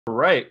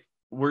Right.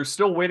 We're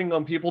still waiting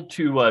on people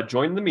to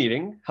join the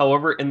meeting.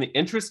 However, in the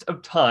interest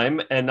of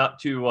time and not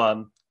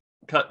to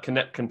cut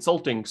Connect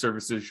Consulting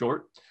Services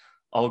short,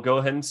 I'll go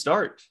ahead and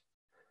start.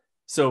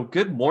 So,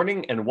 good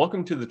morning and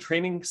welcome to the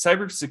training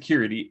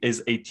Cybersecurity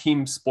is a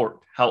Team Sport,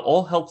 how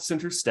all health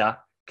center staff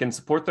can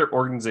support their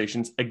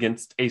organizations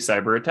against a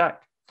cyber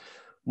attack.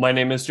 My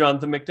name is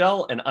Jonathan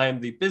McDowell, and I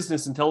am the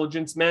Business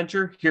Intelligence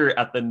Manager here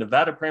at the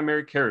Nevada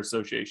Primary Care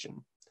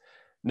Association.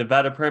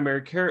 Nevada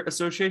Primary Care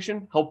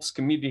Association helps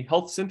community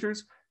health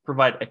centers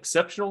provide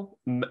exceptional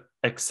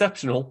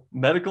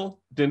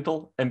medical,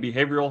 dental, and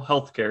behavioral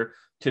health care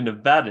to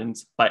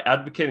Nevadans by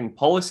advocating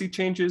policy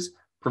changes,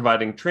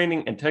 providing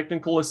training and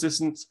technical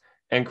assistance,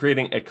 and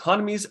creating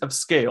economies of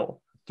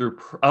scale through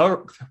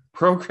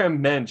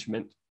program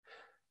management.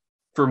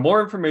 For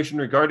more information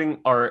regarding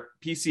our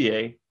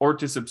PCA or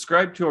to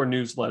subscribe to our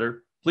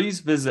newsletter, please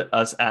visit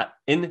us at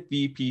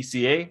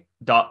nvpca.org.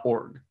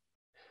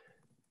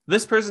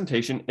 This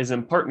presentation is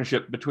in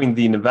partnership between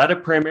the Nevada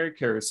Primary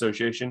Care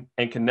Association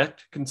and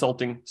Connect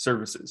Consulting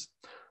Services.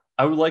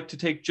 I would like to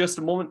take just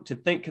a moment to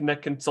thank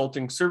Connect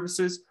Consulting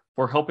Services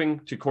for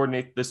helping to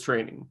coordinate this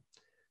training.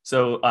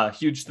 So a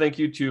huge thank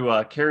you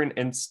to Karen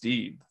and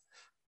Steve.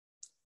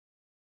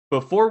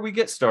 Before we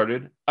get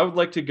started, I would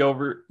like to go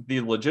over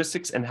the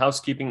logistics and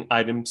housekeeping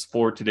items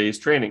for today's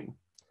training.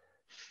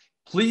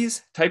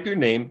 Please type your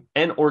name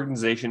and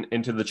organization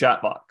into the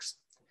chat box.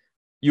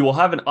 You will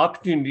have an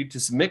opportunity to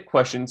submit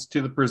questions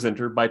to the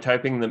presenter by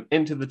typing them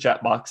into the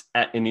chat box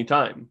at any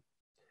time.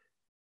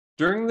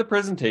 During the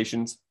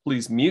presentations,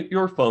 please mute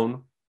your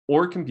phone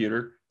or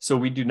computer so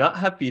we do not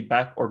have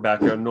feedback or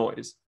background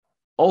noise.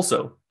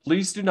 Also,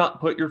 please do not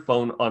put your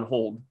phone on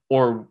hold,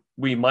 or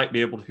we might be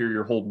able to hear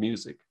your hold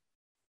music.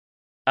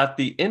 At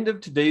the end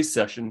of today's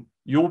session,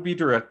 you will be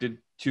directed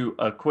to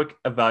a quick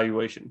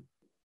evaluation.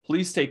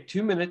 Please take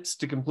 2 minutes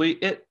to complete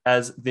it,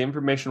 as the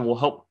information will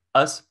help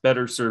us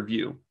better serve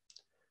you.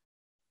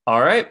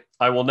 All right,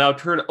 I will now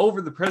turn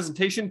over the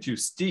presentation to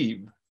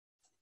Steve.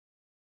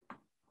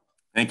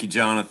 Thank you,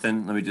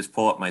 Jonathan. Let me just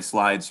pull up my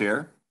slides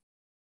here.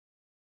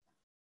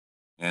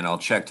 And I'll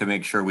check to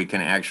make sure we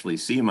can actually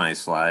see my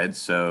slides.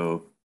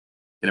 So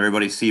can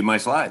everybody see my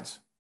slides?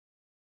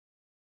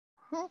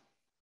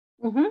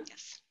 Mm-hmm.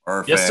 Yes.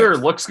 Perfect. Yes, sir.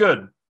 Looks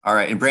good. All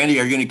right. And Brandy,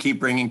 are you going to keep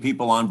bringing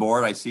people on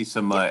board? I see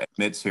some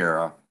admits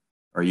here.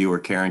 Or you or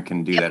Karen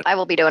can do that. I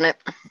will be doing it.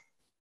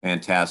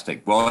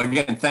 Fantastic. Well,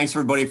 again, thanks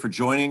everybody for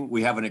joining.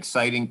 We have an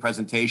exciting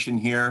presentation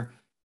here,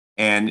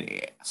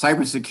 and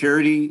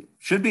cybersecurity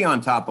should be on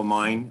top of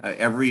mind.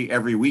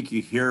 Every week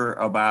you hear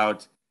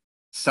about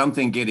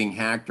something getting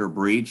hacked or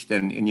breached,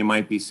 and you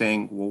might be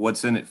saying, well,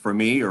 what's in it for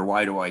me, or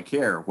why do I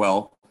care?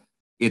 Well,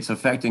 it's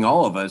affecting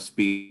all of us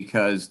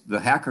because the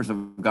hackers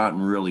have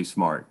gotten really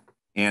smart,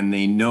 and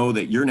they know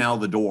that you're now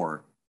the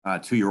door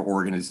to your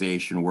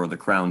organization where the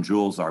crown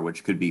jewels are,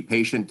 which could be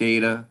patient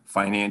data,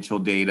 financial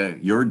data,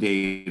 your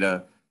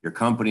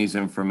company's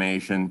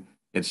information.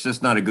 It's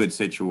just not a good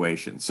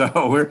situation.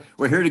 So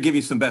we're here to give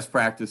you some best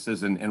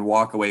practices and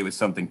walk away with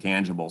something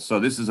tangible. So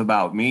this is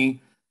about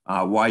me.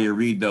 While you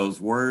read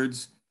those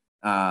words,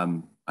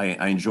 I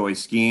enjoy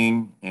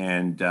skiing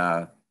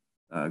and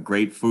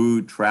great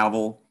food,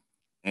 travel.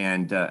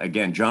 And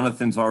again,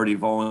 Jonathan's already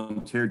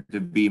volunteered to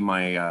be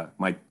my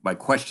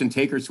question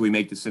taker, so we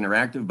make this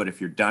interactive. But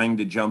if you're dying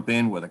to jump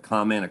in with a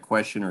comment, a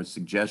question, or a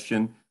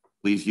suggestion,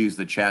 please use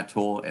the chat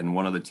tool, and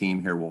one of the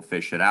team here will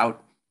fish it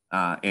out.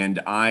 And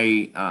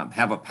I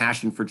have a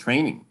passion for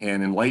training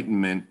and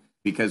enlightenment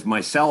because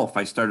myself,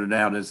 I started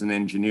out as an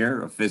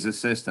engineer, a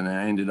physicist, and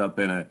I ended up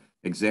in an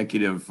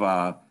executive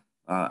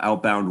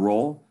outbound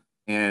role.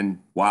 And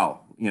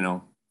wow,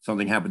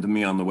 something happened to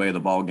me on the way of the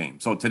ball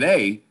game. So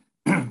today,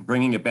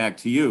 bringing it back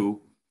to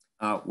you,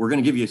 we're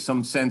going to give you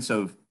some sense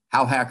of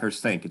how hackers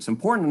think. It's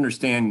important to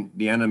understand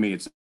the enemy.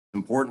 It's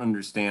important to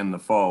understand the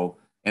foe,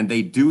 and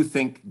they do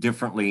think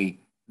differently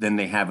than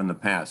they have in the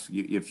past.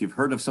 If you've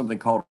heard of something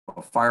called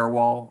a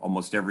firewall,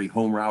 almost every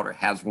home router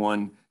has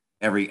one.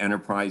 Every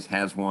enterprise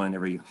has one.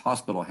 Every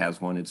hospital has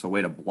one. It's a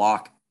way to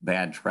block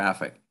bad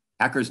traffic.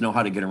 Hackers know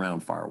how to get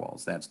around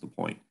firewalls. That's the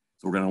point.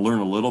 So we're going to learn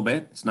a little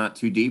bit. It's not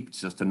too deep.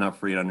 It's just enough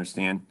for you to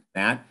understand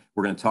that.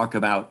 We're going to talk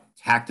about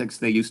tactics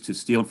they use to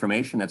steal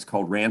information. That's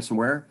called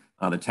ransomware.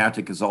 The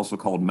tactic is also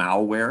called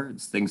malware.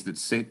 It's things that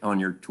sit on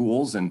your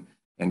tools and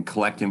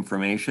collect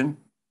information.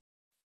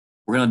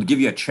 We're going to give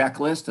you a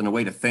checklist and a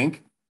way to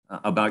think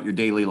about your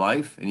daily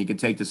life. And you can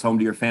take this home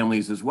to your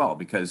families as well,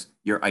 because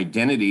your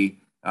identity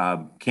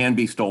can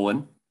be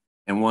stolen.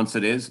 And once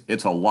it is,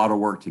 it's a lot of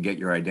work to get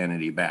your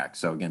identity back.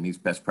 So again, these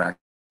best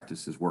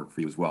practices work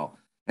for you as well.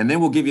 And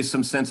then we'll give you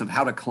some sense of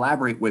how to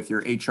collaborate with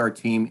your HR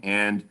team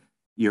and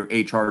your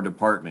HR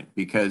department,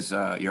 because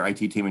your IT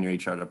team and your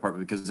HR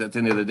department, because at the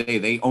end of the day,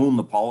 they own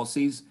the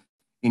policies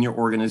in your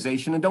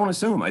organization. And don't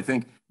assume. I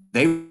think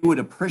they would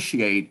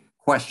appreciate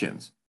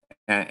questions.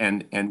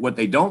 And what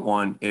they don't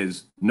want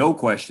is no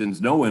questions,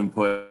 no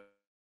input,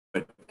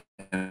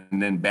 and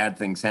then bad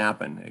things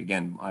happen.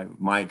 Again,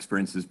 my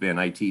experience has been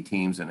IT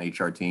teams and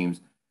HR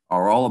teams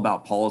are all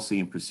about policy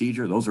and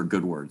procedure. Those are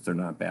good words. They're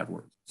not bad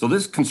words. So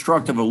this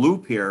construct of a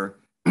loop here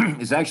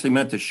is actually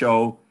meant to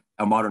show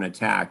a modern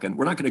attack. And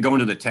we're not going to go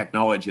into the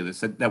technology of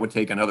this. That would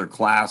take another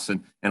class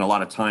and a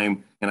lot of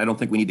time. And I don't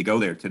think we need to go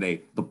there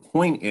today. The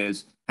point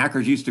is,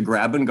 hackers used to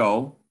grab and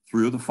go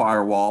through the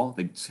firewall.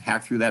 They'd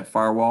hack through that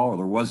firewall, or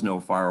there was no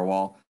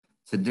firewall.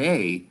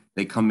 Today,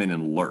 they come in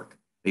and lurk.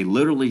 They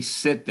literally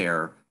sit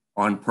there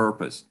on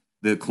purpose.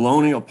 The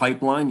Colonial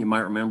Pipeline, you might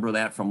remember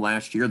that from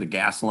last year, the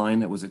gas line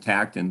that was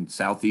attacked in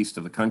southeast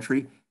of the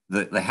country.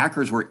 The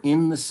hackers were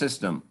in the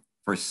system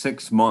for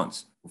 6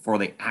 months before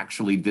they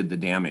actually did the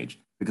damage,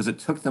 because it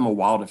took them a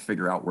while to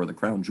figure out where the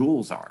crown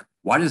jewels are.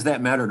 Why does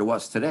that matter to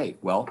us today?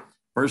 Well,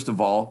 first of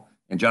all,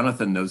 and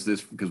Jonathan knows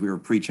this because we were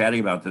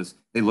pre-chatting about this,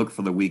 they look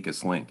for the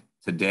weakest link.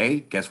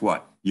 Today, guess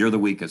what? You're the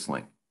weakest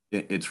link.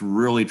 It's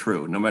really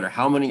true. No matter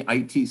how many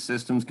IT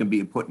systems can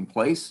be put in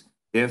place,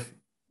 if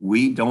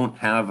we don't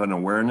have an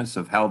awareness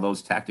of how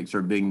those tactics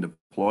are being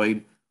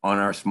deployed on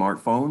our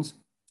smartphones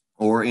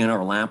or in our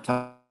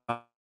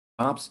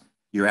laptops,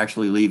 you're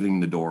actually leaving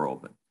the door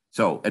open.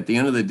 So at the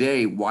end of the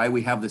day, why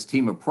we have this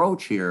team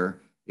approach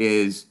here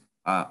is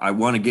I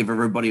want to give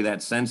everybody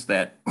that sense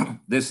that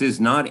this is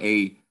not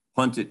a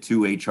punt it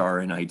to HR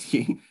and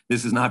IT.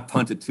 This is not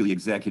punt it to the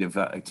executive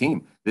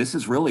team. This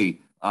is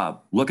really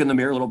look in the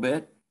mirror a little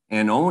bit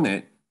and own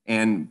it.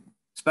 And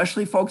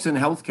especially folks in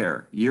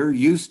healthcare, you're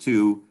used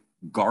to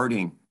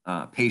guarding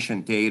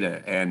patient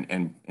data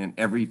and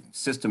every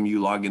system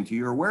you log into,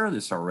 you're aware of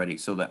this already.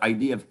 So the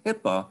idea of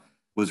HIPAA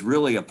was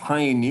really a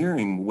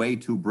pioneering way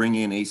to bring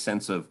in a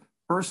sense of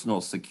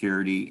personal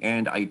security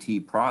and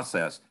IT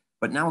process,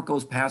 but now it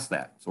goes past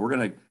that. So we're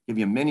going to give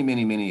you many,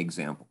 many, many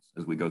examples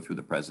as we go through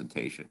the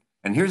presentation.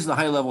 And here's the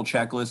high-level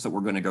checklist that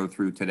we're going to go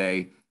through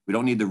today. We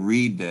don't need to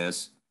read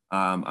this.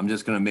 I'm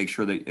just going to make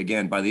sure that,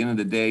 again, by the end of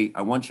the day,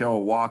 I want you all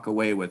to walk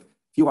away with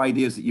a few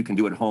ideas that you can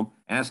do at home.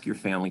 Ask your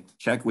family,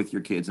 check with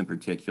your kids in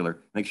particular,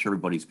 make sure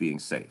everybody's being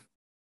safe.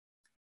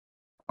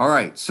 All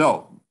right,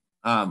 so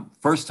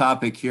first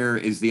topic here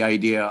is the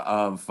idea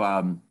of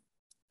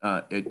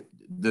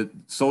the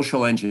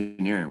social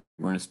engineering.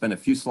 We're going to spend a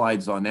few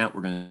slides on that.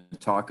 We're going to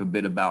talk a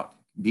bit about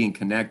being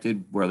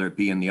connected, whether it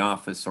be in the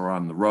office or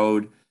on the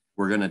road.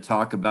 We're going to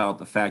talk about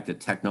the fact that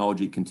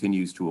technology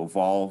continues to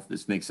evolve.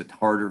 This makes it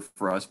harder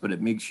for us, but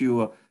it makes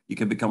you, you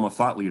can become a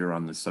thought leader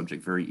on this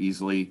subject very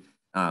easily.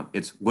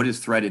 It's what is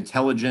threat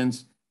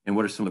intelligence and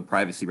what are some of the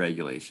privacy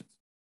regulations.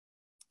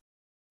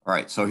 All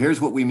right, so here's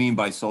what we mean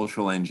by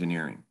social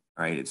engineering.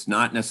 All right, it's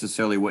not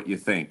necessarily what you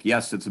think.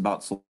 Yes, it's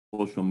about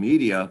social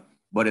media,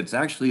 but it's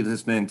actually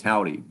this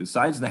mentality.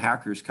 Besides the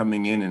hackers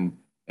coming in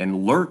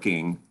and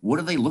lurking, what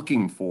are they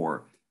looking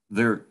for?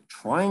 They're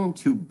trying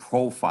to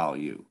profile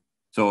you.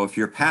 So if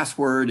your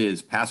password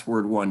is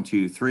password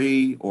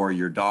 123, or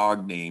your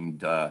dog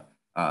named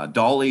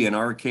Dolly in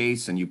our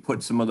case, and you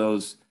put some of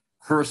those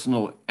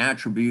personal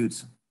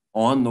attributes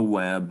on the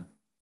web,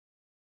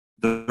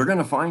 they're going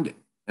to find it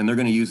and they're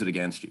going to use it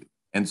against you.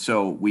 And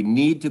so we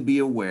need to be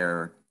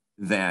aware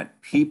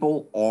that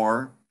people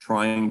are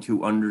trying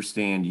to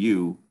understand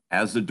you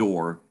as a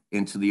door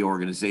into the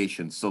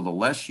organization. So the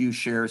less you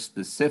share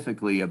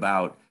specifically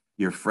about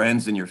your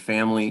friends and your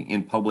family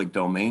in public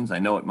domains, I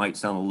know it might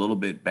sound a little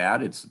bit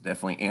bad, it's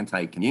definitely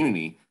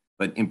anti-community,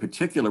 but in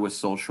particular with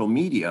social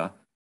media,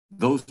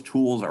 those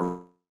tools are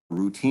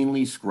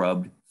routinely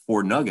scrubbed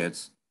for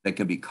nuggets that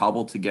can be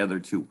cobbled together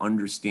to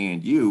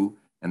understand you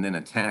and then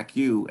attack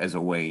you as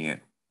a way in.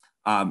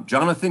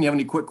 Jonathan, you have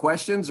any quick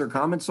questions or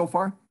comments so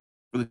far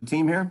for the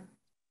team here?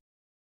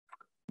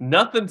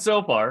 Nothing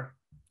so far.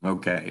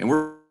 Okay, and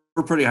we're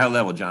pretty high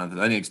level, Jonathan.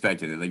 I didn't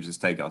expect it. They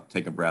just take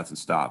a breath and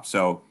stop.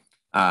 So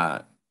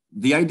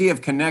the idea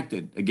of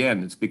connected,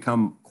 again, it's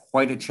become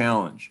quite a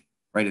challenge,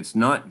 right? It's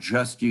not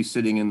just you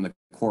sitting in the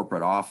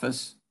corporate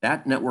office.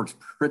 That network's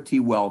pretty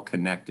well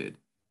connected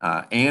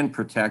and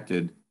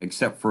protected,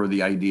 except for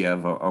the idea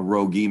of a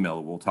rogue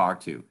email we'll talk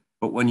to.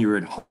 But when you're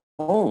at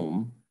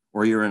home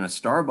or you're in a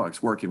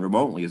Starbucks working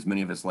remotely, as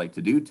many of us like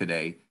to do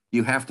today,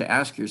 you have to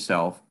ask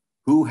yourself,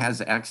 who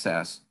has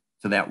access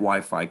to that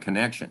Wi-Fi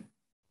connection?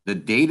 The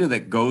data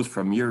that goes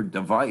from your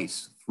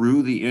device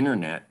through the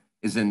internet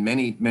is in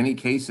many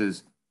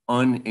cases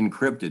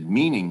unencrypted,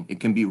 meaning it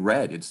can be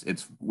read.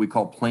 It's we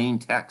call plain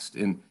text,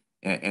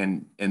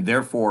 and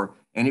therefore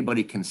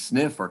anybody can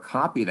sniff or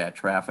copy that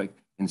traffic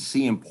and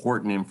see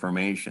important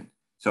information.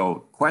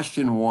 So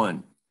question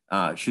one,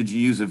 should you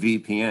use a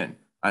VPN?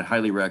 I'd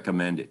highly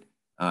recommend it.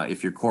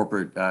 If your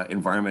corporate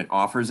environment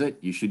offers it,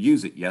 you should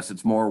use it. Yes,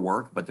 it's more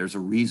work, but there's a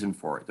reason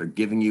for it. They're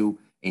giving you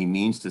a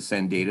means to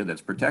send data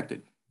that's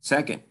protected.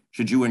 Second,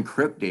 should you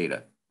encrypt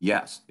data?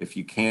 Yes, if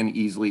you can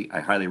easily, I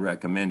highly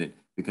recommend it,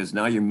 because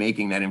now you're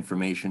making that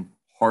information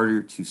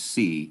harder to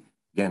see.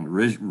 Again,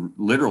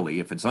 literally,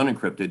 if it's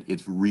unencrypted,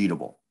 it's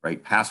readable,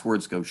 right?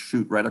 Passwords go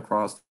shoot right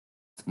across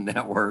the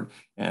network.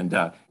 And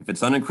if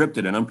it's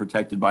unencrypted and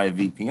unprotected by a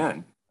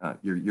VPN,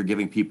 you're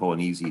giving people an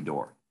easy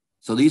door.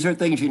 So these are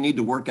things you need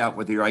to work out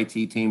with your IT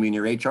team and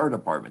your HR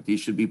department. These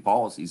should be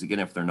policies. Again,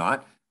 if they're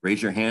not,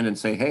 raise your hand and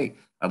say, hey,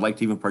 I'd like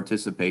to even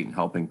participate in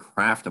helping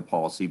craft a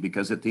policy,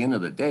 because at the end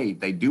of the day,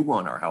 they do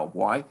want our help.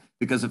 Why?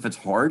 Because if it's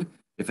hard,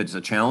 if it's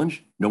a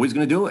challenge, nobody's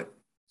going to do it.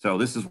 So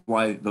this is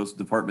why those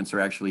departments are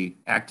actually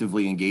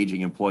actively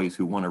engaging employees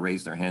who want to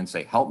raise their hand and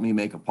say, help me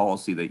make a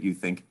policy that you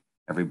think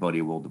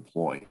everybody will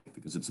deploy,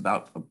 because it's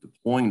about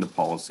deploying the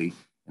policy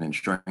and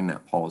ensuring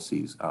that policy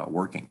is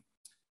working.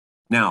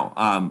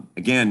 Now,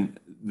 again,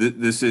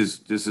 this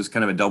is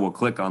kind of a double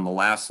click on the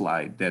last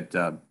slide,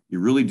 that you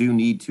really do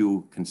need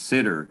to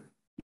consider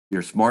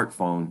your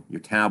smartphone,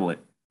 your tablet,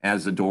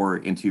 as a door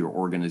into your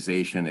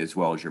organization as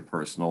well as your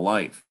personal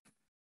life.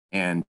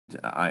 And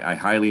I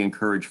highly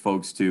encourage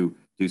folks to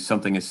do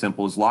something as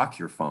simple as lock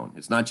your phone.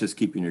 It's not just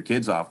keeping your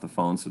kids off the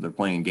phone so they're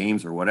playing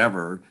games or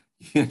whatever.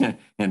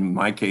 In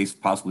my case,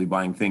 possibly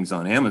buying things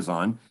on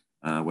Amazon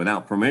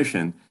without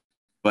permission.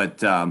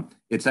 But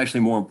it's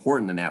actually more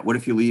important than that. What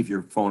if you leave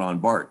your phone on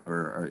BART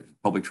or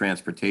public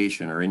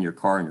transportation or in your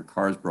car and your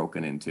car is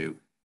broken into?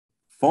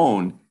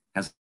 Phone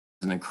has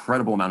an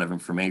incredible amount of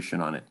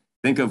information on it.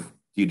 Think of,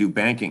 do you do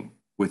banking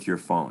with your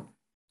phone?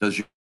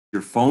 Does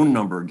your phone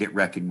number get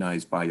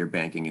recognized by your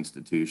banking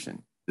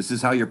institution? This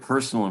is how your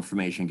personal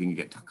information can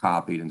get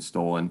copied and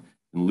stolen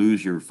and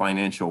lose your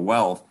financial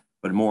wealth.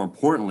 But more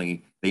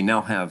importantly, they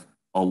now have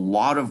a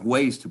lot of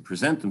ways to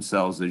present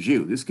themselves as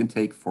you. This can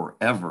take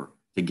forever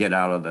to get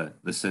out of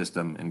the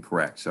system and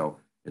correct. So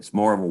it's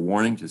more of a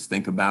warning. Just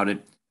think about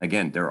it.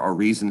 Again, there are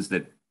reasons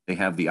that they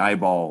have the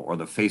eyeball or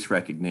the face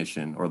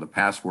recognition or the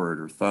password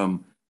or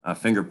thumb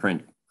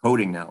fingerprint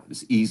coding now.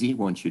 It's easy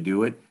once you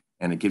do it,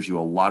 and it gives you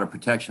a lot of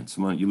protection.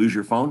 So when you lose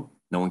your phone,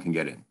 no one can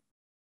get in.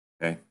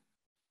 Okay.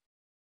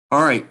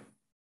 All right.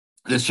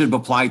 This should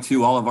apply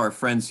to all of our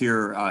friends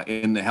here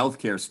in the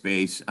healthcare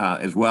space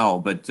as well.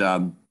 But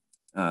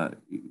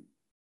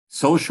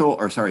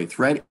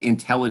threat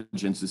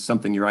intelligence is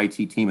something your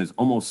IT team is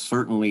almost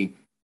certainly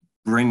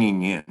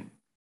bringing in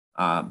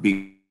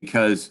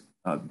because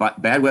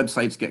bad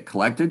websites get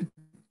collected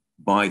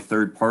by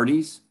third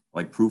parties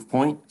like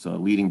Proofpoint, so a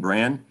leading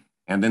brand,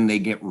 and then they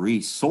get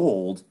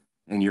resold,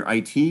 and your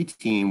IT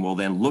team will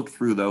then look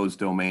through those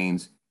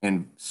domains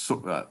and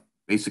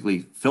basically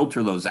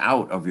filter those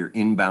out of your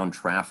inbound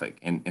traffic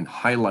and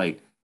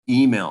highlight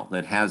email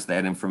that has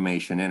that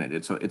information in it.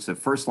 It's a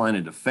first line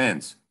of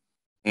defense.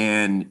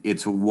 And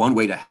it's one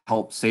way to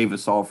help save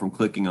us all from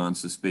clicking on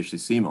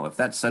suspicious email. If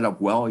that's set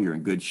up well, you're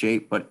in good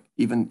shape. But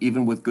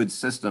even with good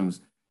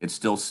systems, it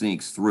still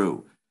sneaks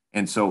through.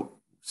 And so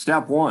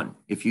step one,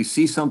 if you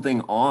see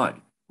something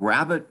odd,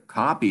 grab it,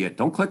 copy it.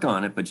 Don't click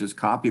on it, but just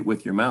copy it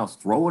with your mouse.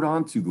 Throw it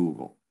onto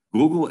Google.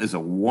 Google is a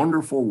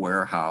wonderful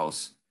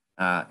warehouse,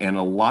 and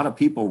a lot of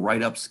people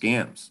write up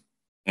scams.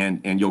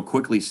 And you'll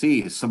quickly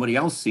see, is somebody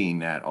else seeing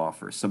that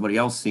offer? Somebody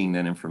else seeing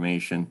that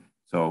information?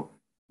 So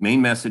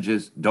main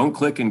messages, don't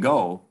click and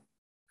go,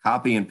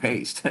 copy and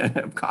paste.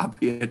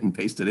 Copy it and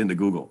paste it into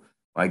Google.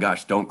 My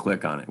gosh, don't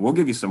click on it. We'll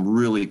give you some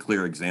really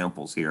clear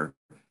examples here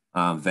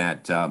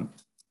that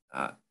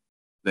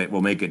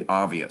will make it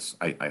obvious,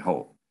 I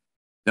hope.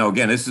 Now,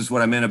 again, this is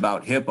what I meant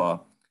about HIPAA.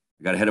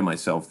 I got ahead of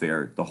myself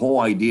there. The whole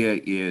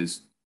idea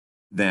is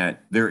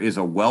that there is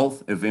a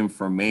wealth of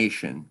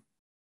information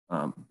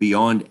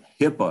beyond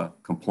HIPAA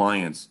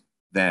compliance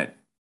that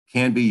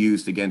can be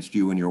used against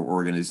you and your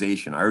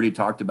organization. I already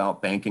talked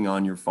about banking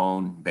on your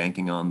phone,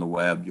 banking on the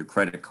web, your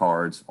credit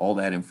cards, all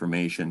that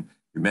information,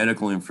 your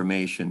medical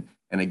information,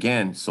 and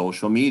again,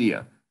 social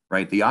media,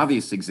 right? The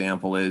obvious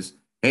example is,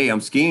 hey,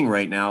 I'm skiing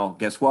right now.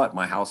 Guess what?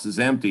 My house is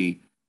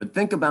empty. But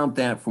think about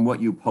that from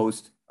what you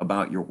post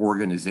about your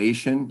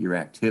organization, your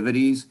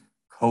activities,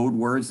 code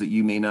words that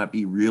you may not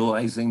be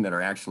realizing that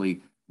are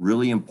actually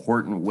really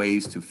important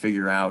ways to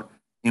figure out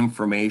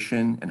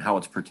information and how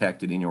it's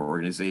protected in your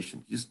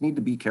organization. You just need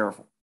to be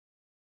careful.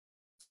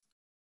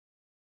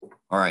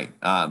 All right.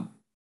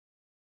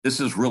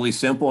 This is really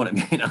simple, and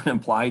it may not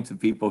apply to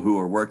people who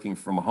are working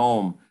from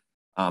home.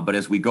 But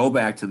as we go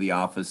back to the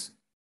office,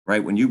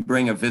 right, when you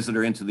bring a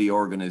visitor into the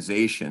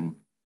organization,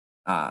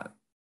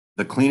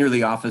 the cleaner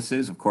the office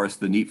is, of course,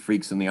 the neat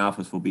freaks in the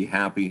office will be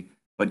happy,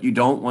 but you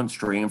don't want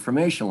stray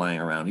information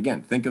lying around.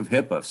 Again, think of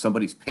HIPAA. If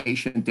somebody's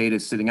patient data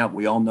is sitting out,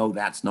 we all know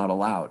that's not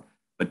allowed.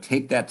 But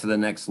take that to the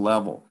next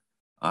level.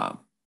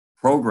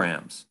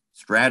 Programs,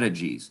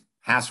 strategies,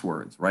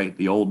 passwords, right?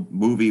 The old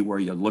movie where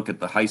you look at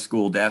the high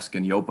school desk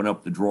and you open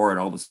up the drawer and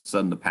all of a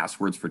sudden the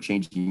passwords for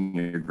changing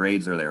your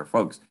grades are there.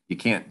 Folks, you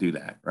can't do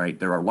that, right?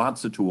 There are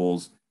lots of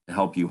tools to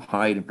help you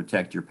hide and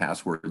protect your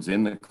passwords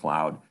in the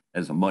cloud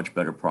as a much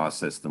better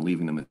process than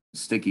leaving them as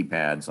sticky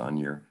pads on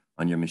your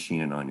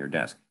machine and on your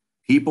desk.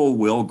 People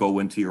will go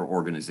into your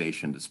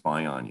organization to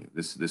spy on you.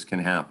 This can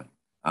happen.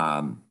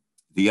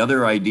 The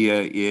other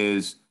idea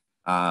is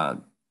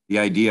the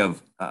idea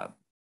of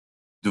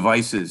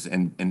devices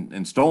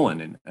and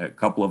stolen. And a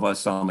couple of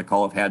us on the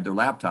call have had their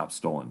laptops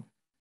stolen.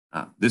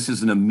 This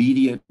is an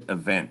immediate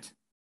event.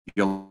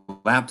 Your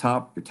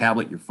laptop, your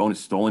tablet, your phone is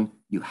stolen.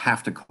 You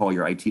have to call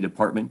your IT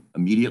department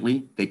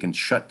immediately. They can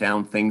shut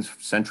down things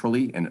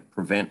centrally and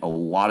prevent a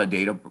lot of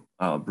data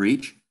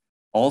breach.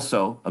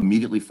 Also,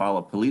 immediately file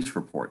a police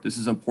report. This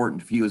is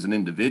important for you as an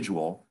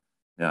individual.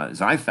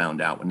 As I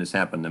found out when this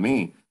happened to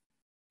me,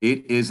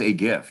 it is a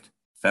gift.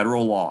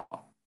 Federal law.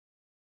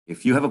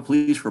 If you have a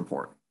police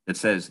report that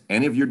says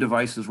any of your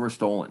devices were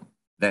stolen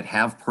that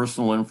have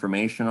personal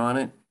information on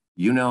it,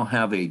 you now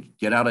have a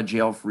get out of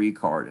jail free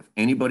card. If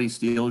anybody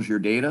steals your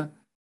data,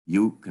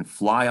 you can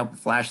fly up,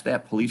 flash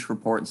that police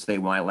report and say,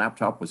 my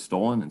laptop was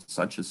stolen and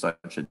such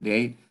a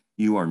date.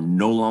 You are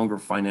no longer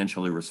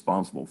financially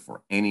responsible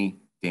for any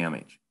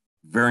damage.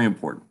 Very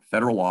important.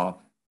 Federal law,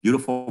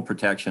 beautiful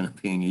protection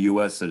of being a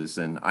US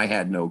citizen. I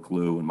had no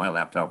clue, and my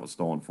laptop was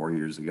stolen 4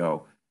 years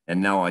ago.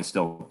 And now I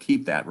still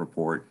keep that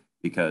report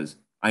because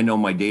I know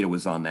my data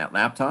was on that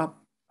laptop.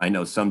 I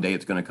know someday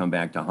it's going to come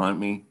back to haunt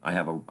me. I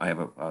have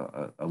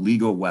a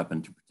legal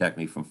weapon to protect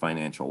me from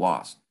financial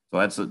loss.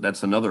 So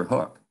that's another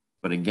hook.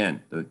 But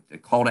again, the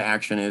call to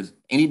action is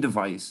any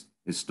device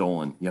is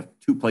stolen, you have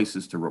two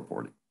places to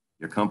report it: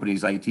 your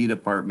company's IT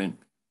department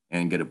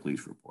and get a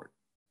police report.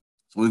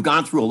 So we've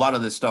gone through a lot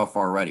of this stuff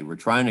already. We're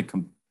trying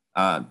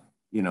to,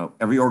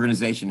 every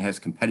organization has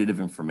competitive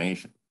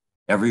information.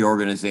 Every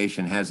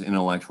organization has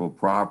intellectual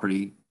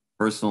property,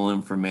 personal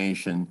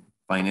information,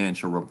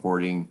 financial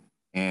reporting,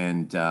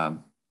 and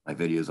my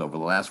video's over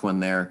the last one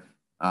there.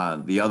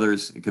 The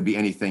others, it could be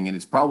anything, and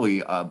it's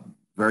probably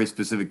very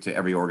specific to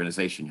every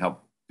organization.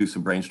 Help do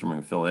some brainstorming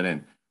and fill it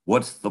in.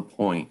 What's the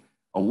point?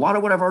 A lot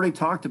of what I've already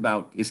talked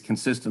about is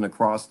consistent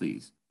across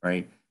these,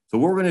 right? So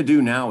what we're going to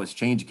do now is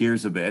change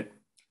gears a bit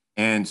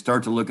and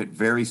start to look at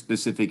very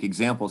specific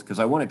examples, because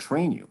I want to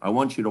train you. I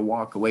want you to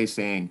walk away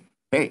saying,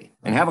 hey,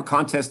 and have a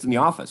contest in the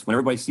office. When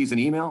everybody sees an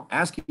email,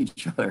 ask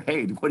each other,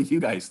 hey, what do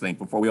you guys think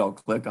before we all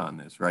click on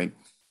this, right?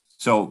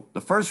 So the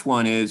first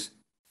one is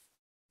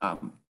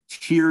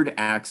tiered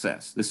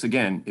access. This,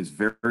 again, is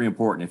very, very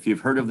important. If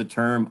you've heard of the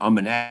term, I'm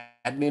an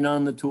admin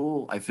on the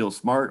tool, I feel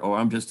smart, or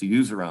I'm just a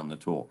user on the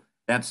tool.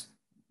 That's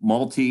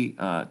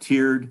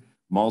multi-tiered,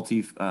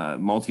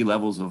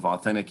 multi-levels of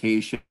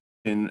authentication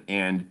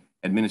and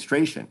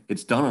administration.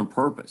 It's done on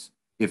purpose.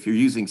 If you're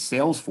using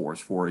Salesforce,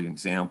 for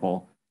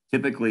example,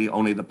 typically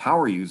only the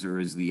power user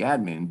is the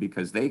admin,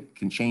 because they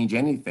can change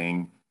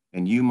anything,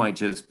 and you might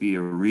just be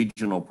a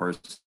regional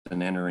person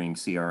entering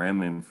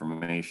CRM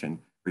information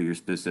for your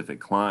specific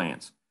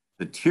clients.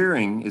 The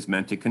tiering is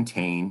meant to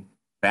contain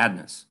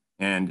badness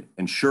and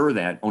ensure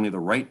that only the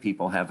right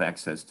people have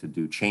access to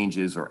do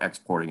changes or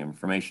exporting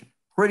information.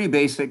 Pretty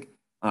basic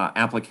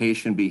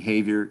application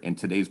behavior in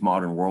today's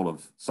modern world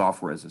of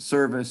software as a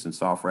service and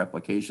software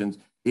applications.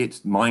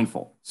 It's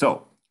mindful.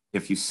 So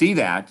if you see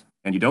that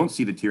and you don't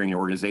see the tiering in your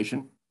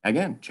organization,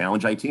 again,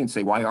 challenge IT and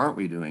say, why aren't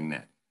we doing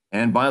that?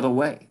 And by the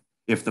way,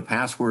 if the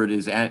password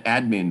is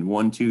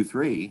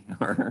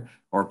admin123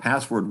 or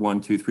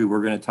password123,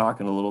 we're going to talk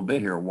in a little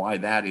bit here why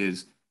that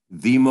is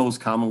the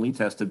most commonly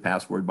tested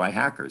password by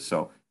hackers.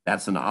 So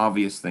that's an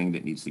obvious thing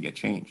that needs to get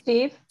changed.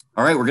 Steve?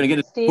 All right, we're going to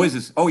get into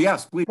quizzes. Oh,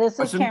 yes, please. This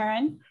is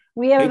Karen.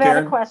 We have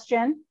had a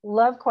question.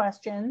 Love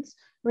questions.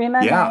 Rima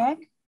Nayak.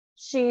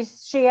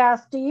 She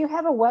asked, do you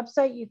have a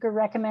website you could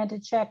recommend to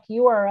check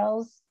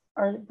URLs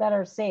that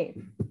are safe?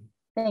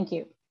 Thank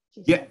you.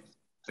 Yeah.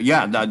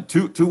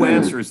 Two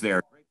answers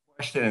there. Great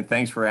question, and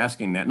thanks for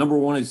asking that. Number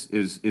one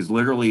is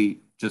literally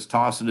just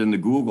toss it into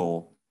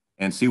Google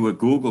and see what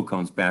Google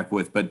comes back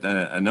with. But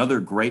another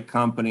great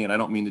company, and I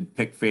don't mean to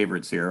pick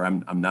favorites here.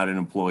 I'm not an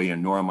employee,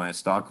 and nor am I a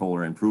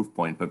stockholder in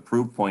Proofpoint. But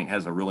Proofpoint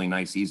has a really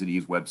nice,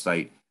 easy-to-use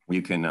website where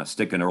you can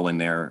stick an URL in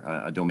there,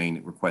 a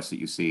domain request that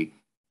you see,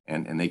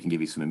 and they can give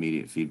you some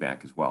immediate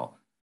feedback as well.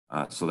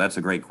 So that's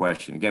a great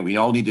question. Again, we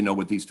all need to know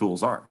what these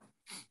tools are.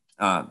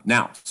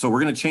 Now, so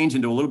we're going to change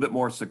into a little bit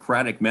more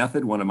Socratic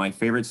method, one of my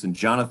favorites, and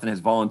Jonathan has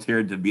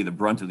volunteered to be the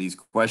brunt of these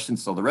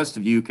questions, so the rest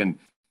of you can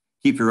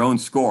keep your own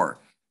score.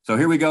 So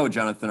here we go,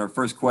 Jonathan, our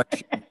first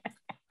question.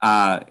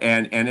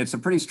 And it's a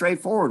pretty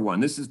straightforward one.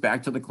 This is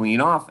back to the clean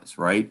office,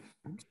 right?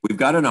 We've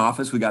got an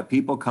office, we got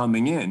people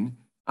coming in.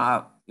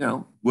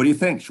 What do you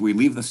think? Should we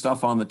leave the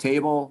stuff on the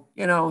table?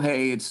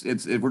 Hey,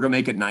 we're gonna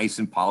make it nice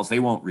and polished. They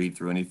won't read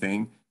through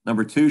anything.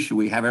 Number two, should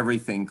we have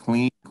everything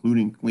clean,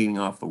 including cleaning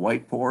off the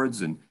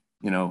whiteboards and,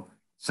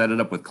 set it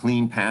up with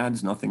clean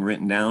pads, nothing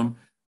written down?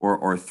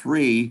 Or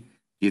three,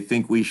 do you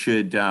think we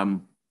should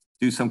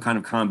do some kind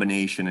of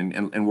combination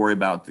and worry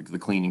about the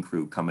cleaning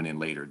crew coming in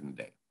later in the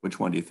day? Which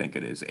one do you think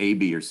it is? A,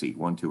 B, or C?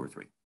 1, 2, or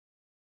 3?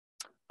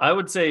 I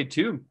would say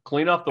 2,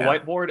 clean off the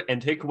whiteboard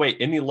and take away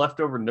any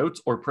leftover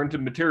notes or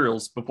printed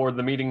materials before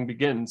the meeting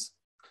begins.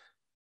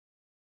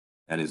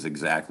 That is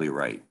exactly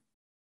right.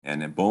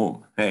 And then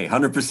boom, hey,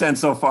 100%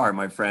 so far,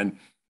 my friend.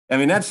 I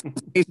mean, that's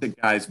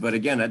basic, guys. But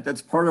again,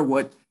 that's part of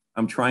what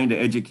I'm trying to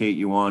educate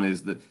you on,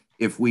 is that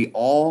if we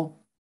all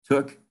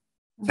took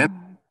 10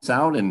 minutes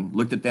out and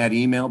looked at that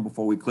email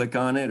before we click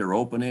on it or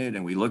open it,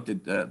 and we looked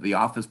at the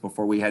office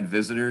before we had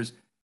visitors,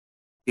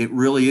 it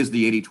really is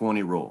the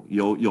 80-20 rule.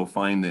 You'll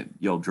find that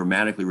you'll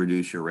dramatically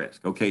reduce your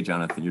risk. Okay,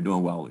 Jonathan, you're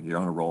doing well. You're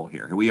on a roll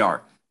here. Here we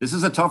are. This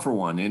is a tougher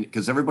one, and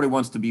because everybody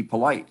wants to be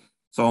polite.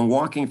 So I'm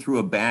walking through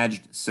a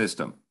badged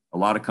system. A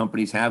lot of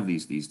companies have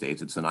these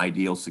days. It's an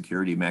ideal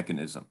security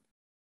mechanism.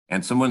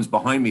 and someone's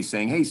behind me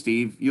saying, hey,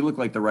 Steve, you look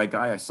like the right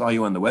guy. I saw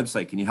you on the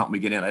website. Can you help me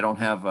get in? I don't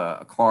have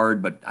a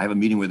card, but I have a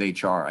meeting with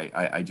HR.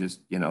 I just,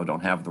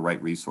 don't have the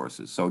right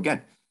resources. So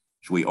again,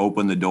 should we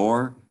open the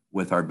door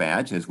with our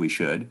badge, as we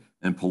should,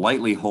 and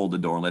politely hold the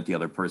door and let the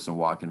other person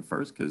walk in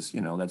first? Because,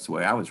 that's the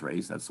way I was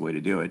raised. That's the way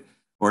to do it.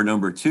 Or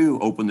number two,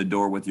 open the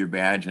door with your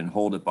badge and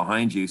hold it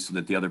behind you so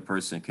that the other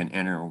person can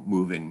enter,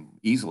 move in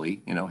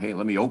easily. Hey,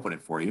 let me open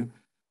it for you.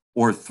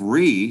 Or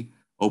three,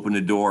 open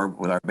the door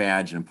with our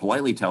badge and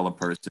politely tell the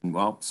person,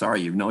 well,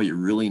 sorry, you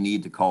really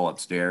need to call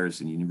upstairs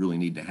and you really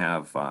need to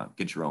have,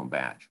 get your own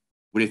badge.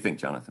 What do you think,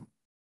 Jonathan?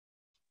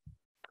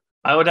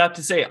 I would have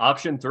to say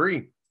option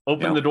three,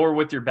 open the door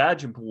with your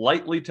badge and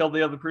politely tell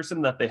the other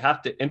person that they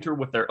have to enter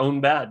with their own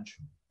badge.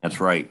 That's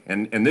right.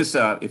 And this,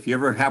 if you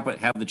ever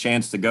have the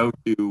chance to go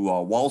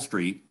to Wall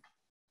Street,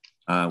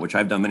 which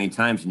I've done many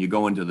times, and you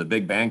go into the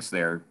big banks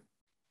there,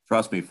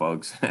 trust me,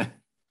 folks,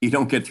 you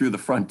don't get through the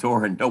front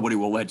door and nobody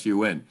will let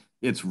you in.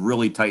 It's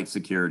really tight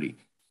security,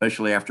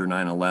 especially after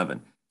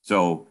 9/11.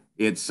 So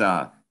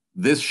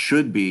this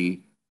should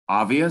be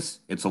obvious.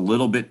 It's a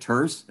little bit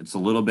terse. It's a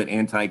little bit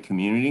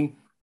anti-community,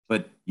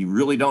 but you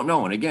really don't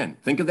know. And again,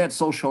 think of that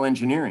social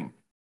engineering.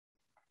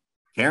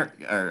 If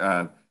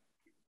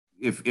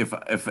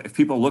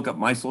people look up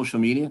my social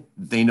media,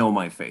 they know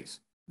my face.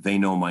 They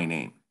know my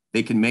name.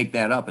 They can make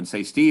that up and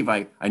say, Steve,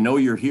 I know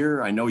you're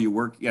here. I know you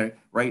work,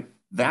 right?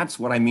 That's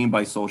what I mean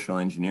by social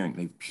engineering.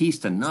 They've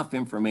pieced enough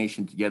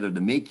information together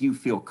to make you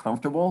feel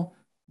comfortable.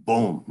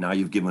 Boom. Now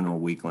you've given them a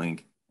weak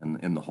link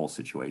and the whole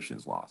situation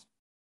is lost.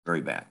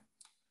 Very bad.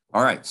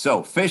 All right.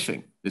 So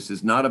fishing. This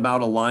is not about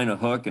a line, a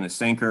hook, and a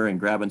sinker and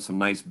grabbing some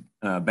nice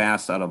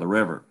bass out of the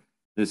river.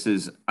 This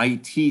is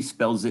IT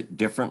spells it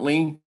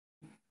differently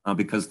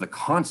because the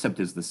concept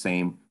is the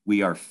same.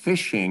 We are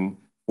fishing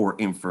for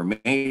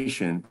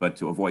information, but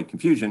to avoid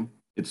confusion,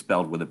 it's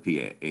spelled with a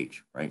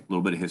P-H, right? A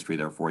little bit of history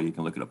there for you. You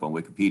can look it up on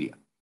Wikipedia.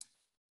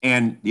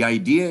 And the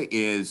idea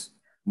is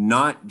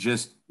not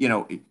just,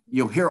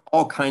 you'll hear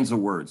all kinds of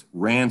words,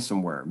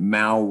 ransomware,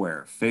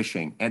 malware,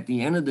 phishing. At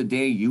the end of the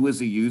day, you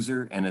as a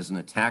user and as an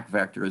attack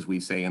vector, as we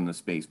say in the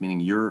space, meaning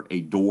you're a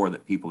door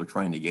that people are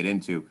trying to get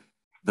into,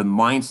 the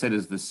mindset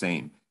is the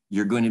same.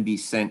 You're going to be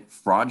sent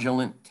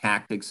fraudulent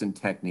tactics and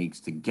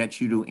techniques to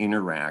get you to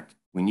interact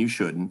when you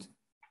shouldn't.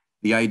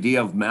 The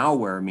idea of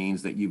malware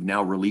means that you've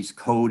now released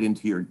code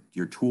into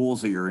your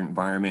tools or your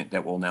environment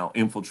that will now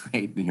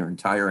infiltrate your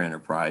entire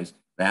enterprise.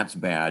 That's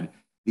bad.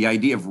 The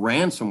idea of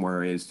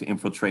ransomware is to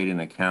infiltrate an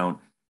account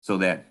so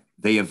that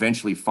they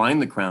eventually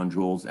find the crown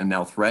jewels and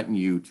now threaten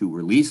you to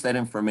release that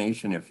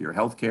information if you're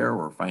healthcare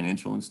or a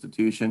financial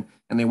institution.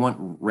 And they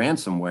want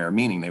ransomware,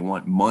 meaning they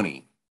want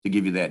money to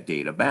give you that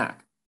data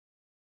back.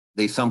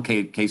 They, some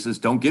cases,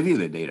 don't give you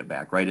the data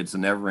back, right? It's a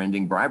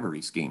never-ending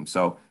bribery scheme.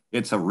 So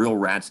it's a real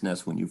rat's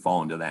nest when you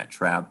fall into that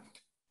trap.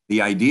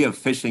 The idea of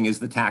phishing is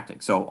the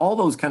tactic. So all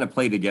those kind of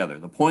play together.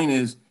 The point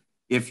is,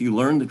 if you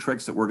learn the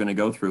tricks that we're going to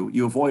go through,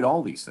 you avoid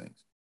all these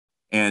things.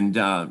 And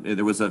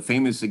there was a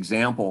famous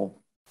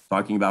example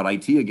talking about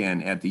IT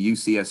again at the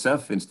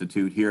UCSF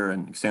Institute here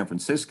in San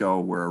Francisco,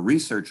 where a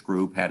research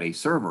group had a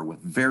server with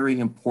very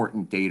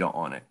important data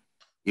on it.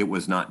 It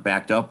was not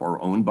backed up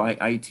or owned by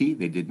IT.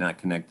 They did not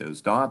connect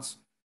those dots.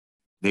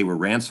 They were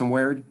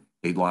ransomwared.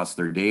 They'd lost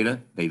their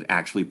data. They'd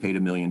actually paid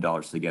 $1 million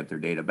to get their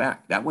data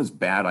back. That was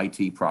bad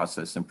IT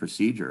process and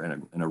procedure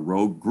and a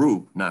rogue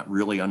group not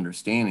really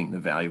understanding the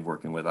value of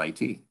working with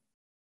IT.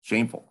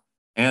 Shameful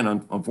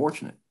and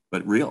unfortunate,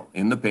 but real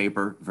in the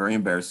paper, very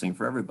embarrassing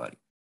for everybody.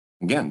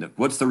 Again,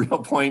 what's the real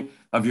point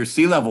of your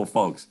C-level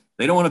folks?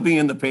 They don't want to be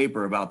in the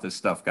paper about this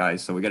stuff,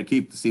 guys. So we got to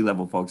keep the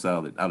C-level folks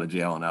out of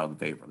jail and out of the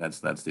paper. That's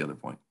the other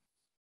point.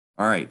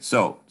 All right,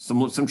 so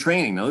some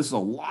training. Now, this is a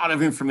lot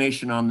of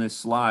information on this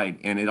slide,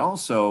 and it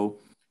also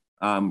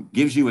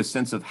gives you a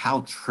sense of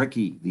how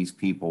tricky these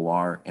people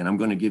are, and I'm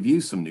going to give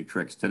you some new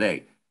tricks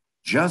today.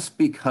 Just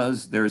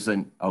because there's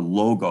a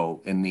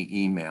logo in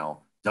the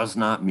email does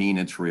not mean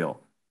it's real.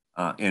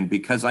 And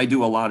because I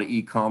do a lot of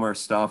e-commerce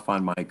stuff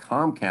on my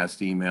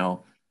Comcast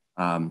email,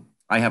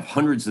 I have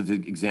hundreds of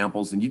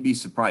examples, and you'd be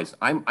surprised.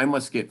 I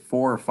must get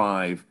 4 or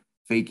 5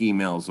 fake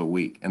emails a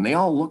week, and they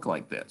all look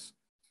like this.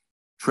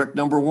 Trick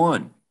number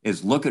 1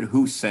 is look at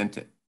who sent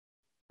it,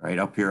 right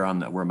up here on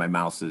where my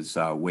mouse is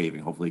waving.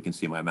 Hopefully you can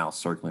see my mouse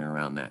circling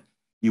around that.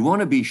 You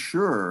want to be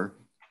sure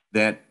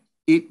that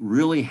it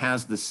really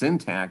has the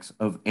syntax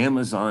of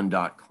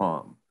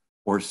Amazon.com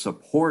or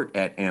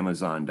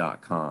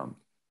support@Amazon.com.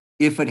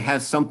 If it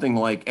has something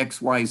like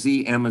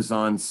XYZ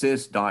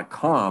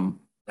AmazonSys.com,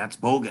 that's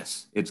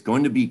bogus. It's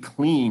going to be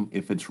clean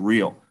if it's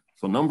real.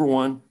 So number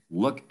 1,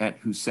 look at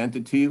who sent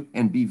it to you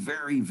and be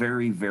very,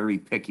 very, very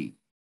picky.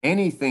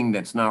 Anything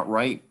that's not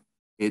right,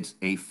 it's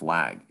a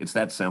flag. It's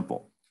that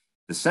simple.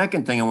 The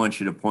second thing I want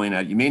you to point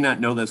out, you may not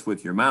know this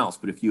with your mouse,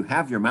 but if you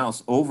have your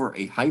mouse over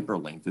a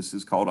hyperlink, this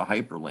is called a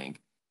hyperlink.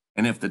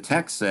 And if the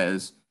text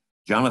says,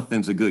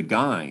 Jonathan's a good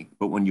guy,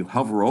 but when you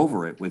hover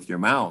over it with your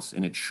mouse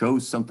and it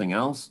shows something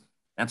else,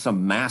 that's a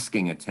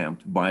masking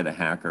attempt by the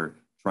hacker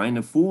trying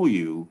to fool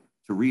you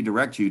to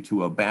redirect you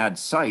to a bad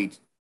site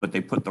but they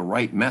put the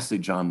right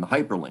message on the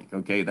hyperlink.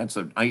 Okay, that's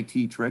an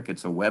IT trick.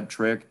 It's a web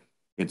trick.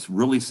 It's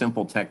really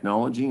simple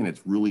technology, and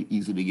it's really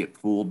easy to get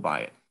fooled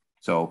by it.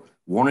 So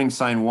warning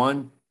sign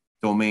 1,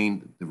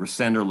 domain, the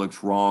sender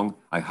looks wrong.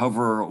 I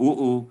hover,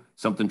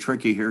 something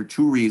tricky here.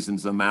 2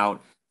 reasons I'm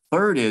out.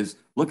 Third is,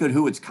 look at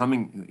who it's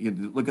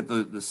coming. Look at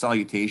the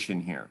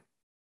salutation here.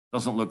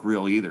 Doesn't look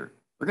real either.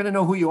 They're going to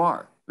know who you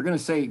are. They're going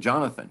to say,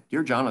 Jonathan,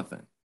 dear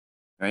Jonathan.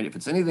 Right? If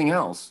it's anything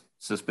else,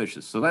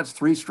 suspicious. So that's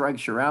 3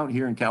 strikes, you're out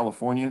here in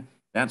California.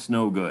 That's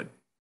no good.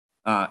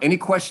 Any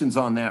questions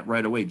on that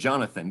right away?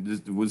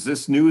 Jonathan, was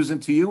this news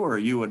to you, or are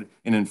you an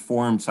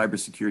informed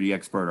cybersecurity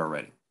expert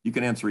already? You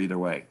can answer either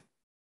way.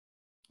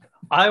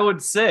 I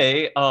would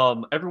say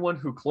everyone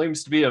who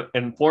claims to be an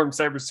informed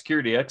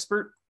cybersecurity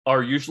expert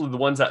are usually the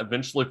ones that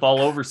eventually fall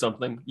over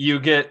something. You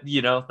get,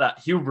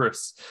 that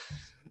hubris.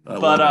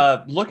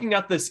 But looking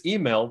at this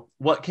email,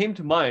 what came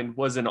to mind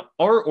was in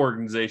our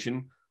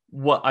organization,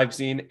 what I've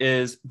seen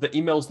is the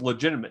email's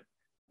legitimate.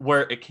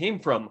 Where it came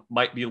from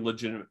might be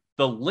legitimate.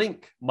 The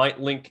link might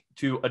link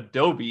to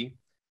Adobe,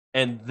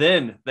 and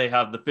then they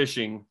have the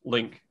phishing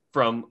link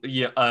from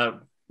a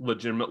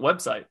legitimate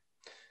website.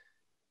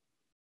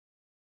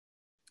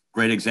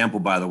 Great example,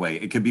 by the way.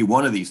 It could be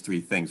one of these 3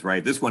 things,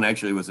 right? This one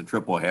actually was a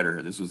triple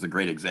header. This was a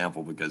great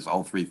example because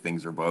all 3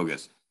 things are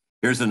bogus.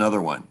 Here's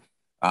another one.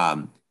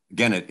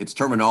 Again, it's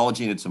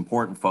terminology and it's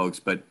important, folks,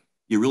 but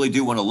you really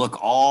do want to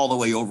look all the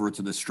way over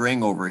to the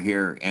string over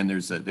here. And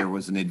there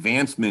was an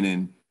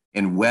advancement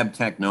in web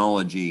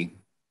technology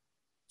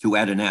to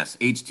add an S.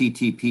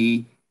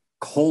 HTTP :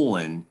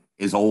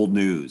 is old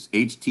news.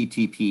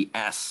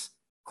 HTTPS :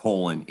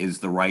 is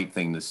the right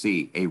thing to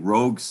see. A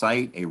rogue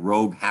site, a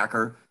rogue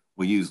hacker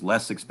will use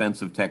less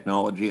expensive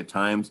technology at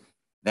times.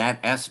 That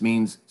S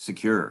means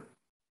secure.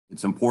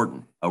 It's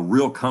important. A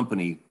real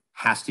company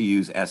has to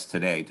use S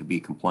today to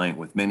be compliant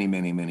with many,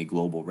 many, many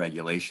global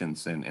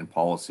regulations and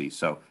policies.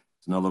 So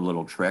it's another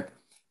little trick.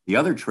 The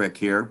other trick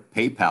here,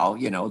 PayPal,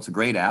 it's a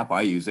great app.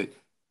 I use it.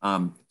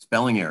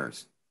 Spelling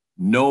errors.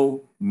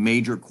 No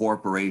major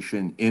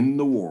corporation in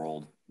the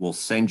world will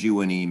send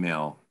you an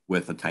email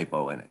with a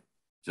typo in it.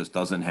 Just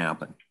doesn't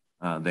happen.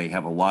 They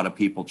have a lot of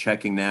people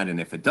checking that.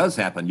 And if it does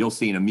happen, you'll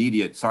see an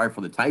immediate, sorry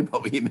for the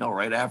typo email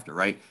right after,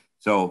 right?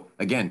 So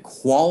again,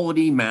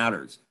 quality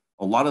matters.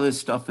 A lot of this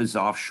stuff is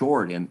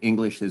offshored and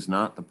English is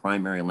not the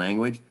primary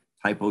language.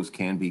 Typos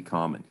can be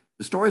common.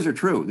 The stories are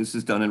true. This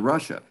is done in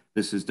Russia.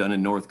 This is done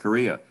in North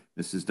Korea.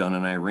 This is done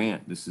in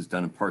Iran. This is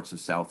done in parts of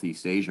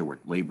Southeast Asia where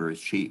labor is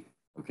cheap,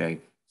 okay?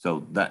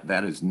 So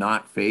that is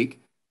not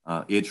fake.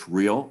 It's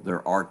real.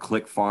 There are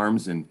click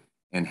farms and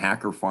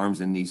hacker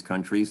farms in these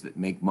countries that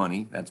make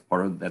money. That's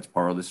part of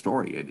the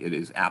story. It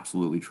is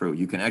absolutely true.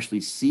 You can actually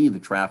see the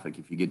traffic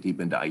if you get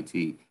deep into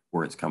IT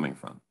where it's coming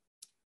from.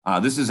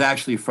 This is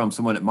actually from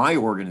someone at my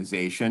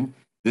organization.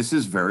 This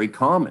is very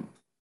common.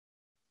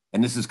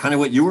 And this is kind of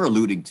what you were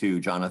alluding to,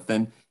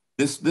 Jonathan.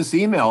 This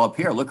email up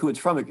here, look who it's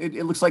from.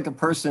 It looks like a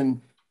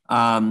person,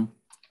 again,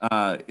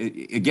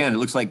 it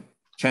looks like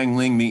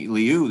Chang-Ling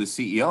Liu, the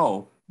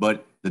CEO,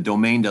 but the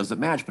domain doesn't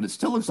match, but it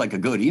still looks like a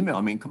good email.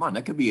 I mean, come on,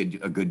 that could be a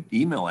good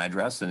email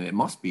address, and it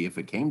must be if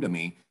it came to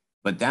me.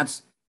 But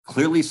that's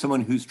clearly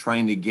someone who's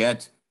trying to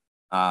get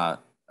an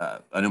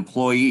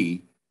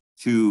employee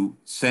to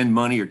send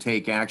money or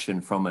take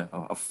action from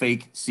a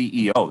fake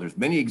CEO. There's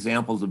many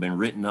examples have been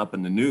written up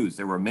in the news.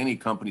 There were many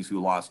companies who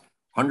lost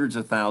hundreds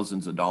of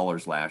thousands of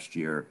dollars last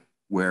year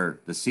where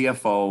the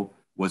CFO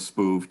was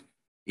spoofed.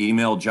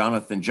 Email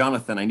Jonathan,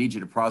 I need you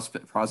to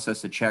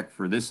process a check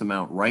for this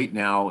amount right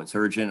now. It's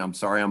urgent. I'm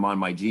sorry, I'm on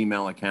my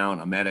Gmail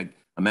account. I'm at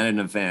an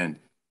event,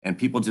 and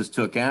people just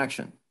took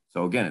action.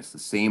 So again, it's the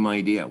same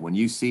idea. When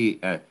you see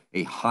a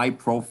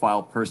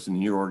high-profile person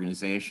in your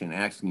organization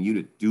asking you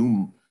to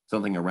do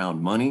something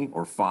around money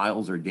or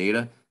files or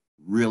data,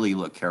 really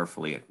look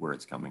carefully at where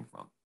it's coming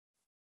from.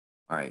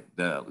 All right,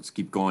 let's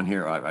keep going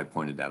here. I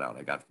pointed that out.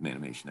 I got an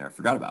animation there. I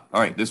forgot about.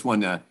 All right, this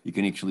one you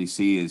can actually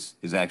see is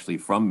actually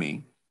from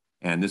me.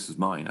 And this is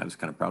mine. I was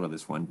kind of proud of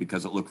this one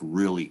because it looked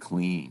really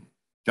clean.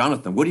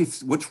 Jonathan,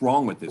 what's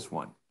wrong with this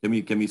one?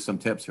 Give me some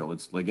tips here.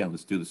 Let's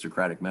do the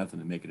Socratic method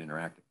and make it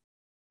interactive.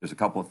 There's a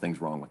couple of things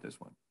wrong with this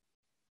one.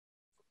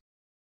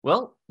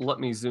 Well,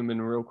 let me zoom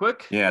in real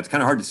quick. Yeah, it's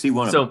kind of hard to see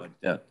one of them.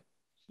 But,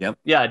 yep.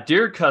 Yeah,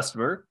 dear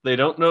customer, they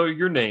don't know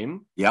your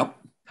name. Yep.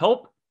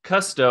 Help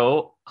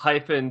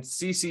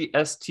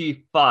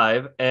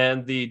custo-ccst5,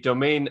 and the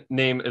domain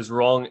name is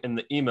wrong in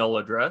the email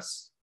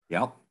address.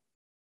 Yep.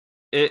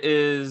 It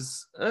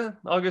is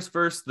August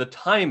 1st. The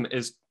time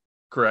is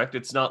correct.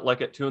 It's not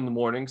like at 2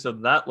 a.m, so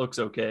that looks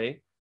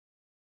okay.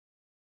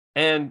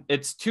 And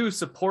it's to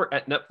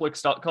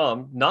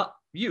support@netflix.com, not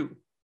you.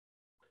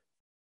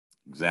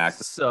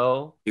 Exactly.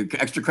 So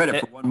extra credit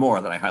for one more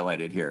that I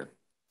highlighted here.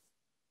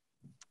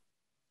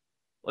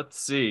 Let's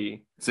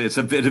see. So it's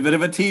a bit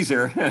of a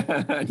teaser.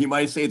 You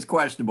might say it's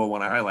questionable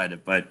when I highlight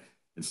it, but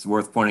it's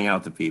worth pointing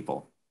out to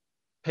people.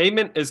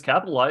 Payment is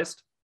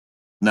capitalized.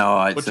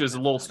 No, which is a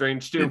little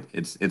strange too.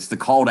 It's the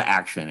call to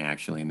action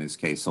actually in this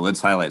case. So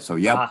let's highlight. So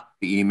the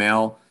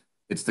email,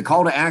 it's the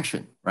call to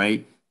action,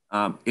 right?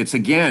 It's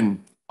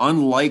again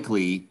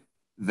unlikely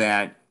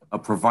that a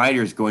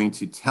provider is going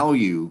to tell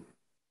you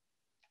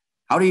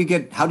how do you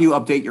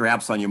update your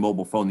apps on your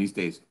mobile phone these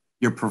days?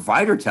 Your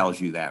provider tells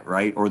you that,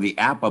 right? Or the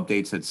app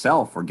updates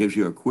itself or gives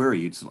you a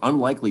query. It's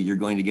unlikely you're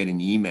going to get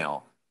an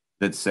email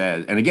that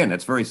says, and again,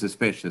 that's very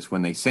suspicious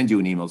when they send you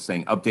an email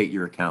saying update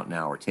your account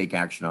now or take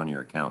action on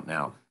your account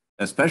now,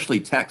 especially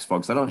text,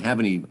 folks. I don't have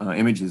any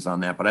images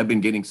on that, but I've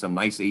been getting some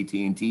nice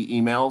AT&T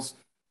emails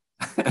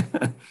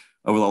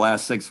over the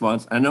last 6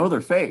 months. I know they're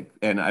fake,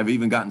 and I've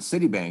even gotten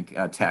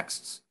Citibank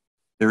texts.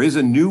 There is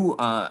a new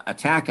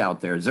attack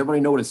out there. Does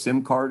everybody know what a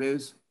SIM card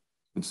is?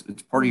 It's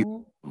part of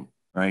your phone,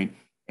 right?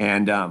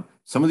 And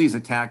some of these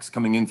attacks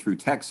coming in through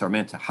text are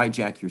meant to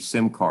hijack your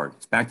SIM card.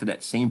 It's back to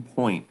that same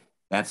point.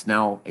 That's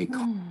now a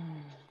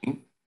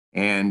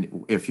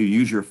and if you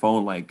use your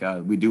phone like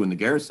we do in the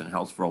Garrison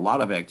House for a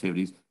lot of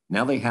activities,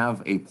 now they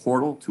have a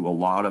portal to a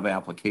lot of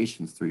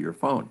applications through your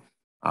phone.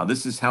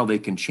 This is how they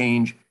can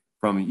change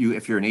from you,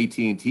 if you're an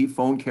AT&T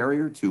phone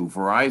carrier, to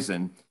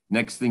Verizon.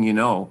 Next thing you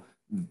know,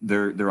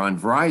 they're on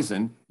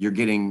Verizon. You're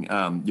getting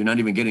you're not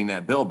even getting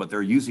that bill, but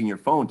they're using your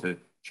phone to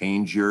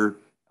change your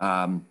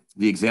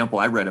the example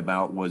I read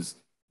about was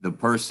the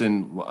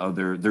person,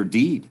 their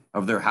deed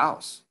of their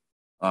house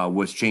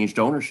was changed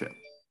ownership.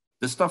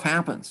 This stuff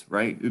happens,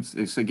 right?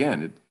 It's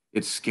again,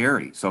 it's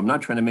scary. So I'm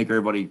not trying to make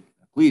everybody,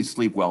 please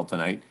sleep well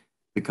tonight,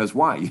 because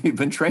why? You've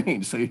been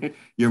trained, so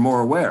you're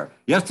more aware.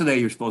 Yesterday,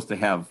 you're supposed to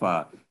have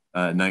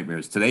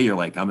nightmares. Today, you're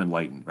like, I'm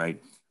enlightened,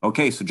 right?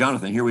 Okay, so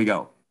Jonathan, here we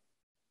go.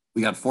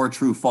 We got 4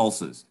 true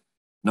falses.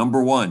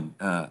 Number 1,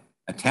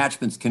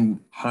 attachments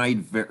can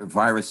hide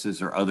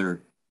viruses or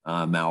other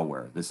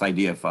malware. This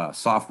idea of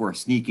software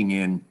sneaking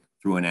in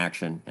through an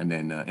action and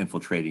then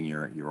infiltrating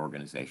your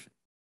organization.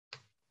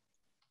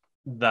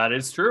 That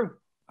is true.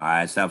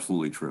 It's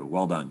absolutely true.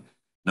 Well done.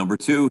 Number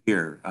 2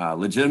 here,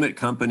 legitimate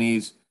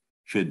companies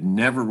should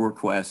never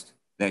request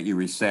that you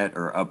reset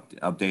or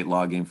update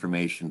log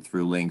information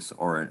through links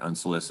or an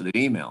unsolicited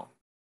email.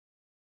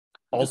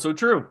 Also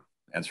true.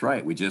 That's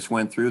right. We just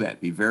went through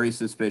that. Be very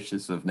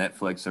suspicious of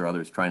Netflix or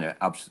others trying to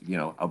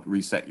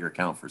reset your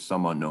account for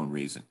some unknown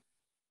reason.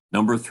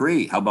 Number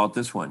 3, how about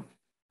this one?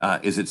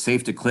 Is it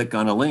safe to click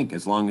on a link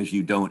as long as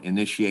you don't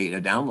initiate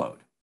a download?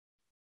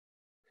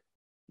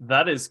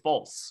 That is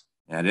false.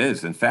 That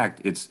is. In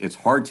fact, it's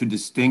hard to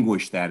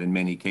distinguish that in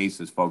many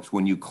cases, folks.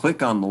 When you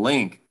click on the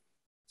link,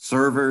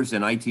 servers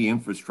and IT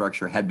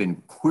infrastructure had been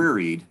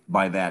queried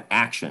by that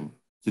action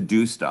to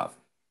do stuff.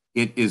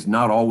 It is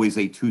not always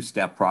a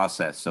 2-step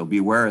process, so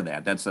beware of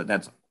that. That's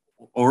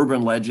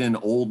urban legend,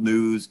 old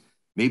news.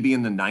 Maybe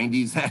in the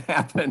 90s that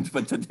happened,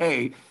 but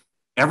today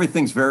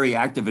everything's very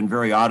active and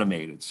very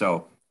automated.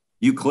 So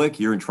you click,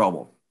 you're in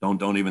trouble.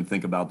 Don't even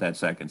think about that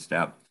second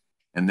step.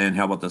 And then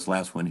how about this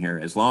last one here?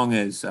 As long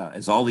as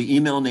all the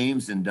email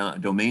names and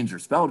domains are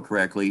spelled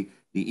correctly,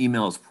 the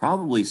email is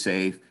probably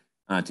safe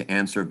to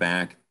answer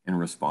back and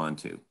respond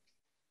to.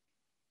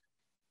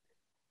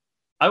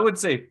 I would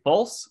say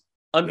false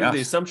under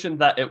the assumption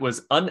that it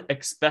was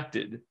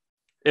unexpected.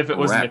 If it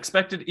was an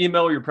expected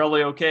email, you're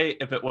probably okay.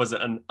 If it was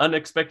an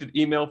unexpected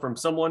email from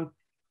someone,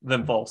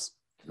 then false.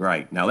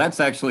 Right. Now, that's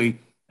actually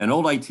an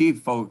old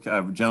IT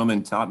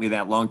gentleman taught me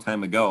that a long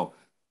time ago.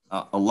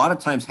 A lot of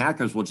times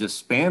hackers will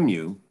just spam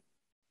you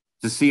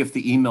to see if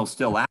the email's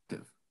still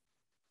active.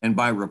 And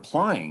by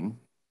replying,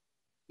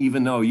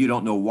 even though you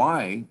don't know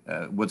why,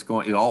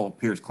 it all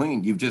appears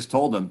clean, you've just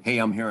told them, hey,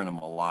 I'm here and I'm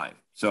alive.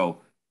 So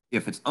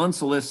if it's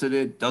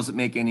unsolicited, doesn't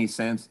make any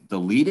sense,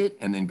 delete it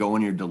and then go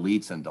in your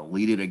deletes and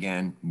delete it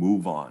again,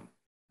 move on,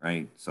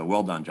 right? So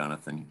well done,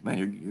 Jonathan.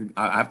 Man,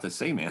 I have to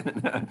say,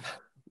 man,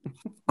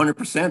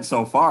 100%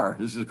 so far.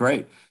 This is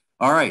great.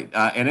 All right.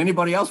 And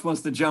anybody else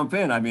wants to jump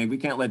in? I mean, we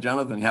can't let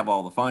Jonathan have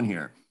all the fun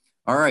here.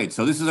 All right.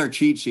 So this is our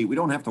cheat sheet. We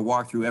don't have to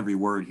walk through every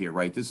word here,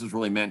 right? This is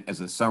really meant as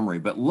a summary,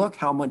 but look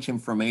how much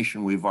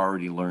information we've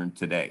already learned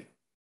today,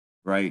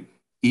 right?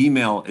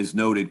 Email is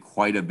noted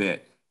quite a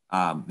bit.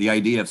 The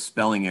idea of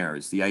spelling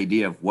errors, the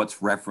idea of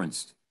what's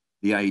referenced,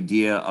 the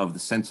idea of the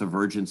sense of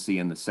urgency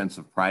and the sense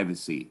of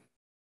privacy.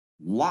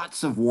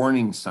 Lots of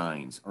warning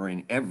signs are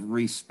in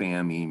every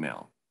spam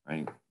email,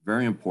 right?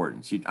 Very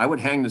important. See, I would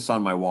hang this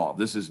on my wall.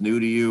 This is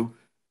new to you.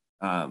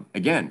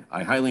 Again,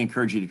 I highly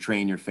encourage you to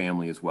train your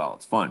family as well.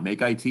 It's fun.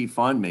 Make IT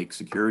fun, make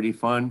security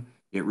fun.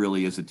 It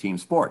really is a team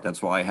sport.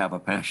 That's why I have a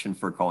passion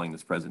for calling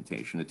this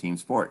presentation a team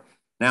sport.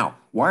 Now,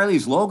 why are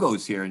these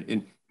logos here?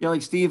 And you're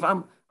like, Steve,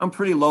 I'm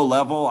pretty low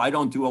level. I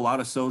don't do a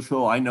lot of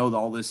social. I know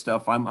all this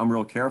stuff. I'm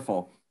real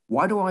careful.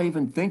 Why do I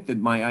even think that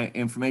my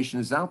information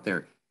is out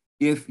there?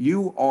 If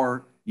you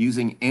are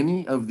using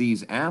any of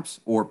these apps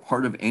or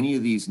part of any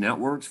of these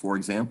networks, for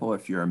example,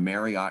 if you're a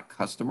Marriott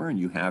customer and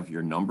you have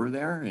your number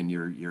there and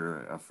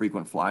you're a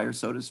frequent flyer,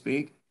 so to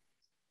speak,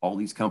 all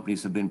these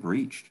companies have been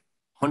breached.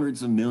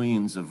 Hundreds of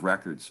millions of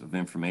records of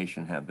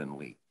information have been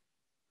leaked.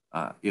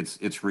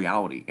 It's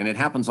reality, and it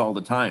happens all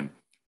the time.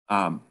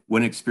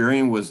 When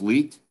Experian was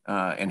leaked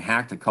and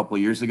hacked a couple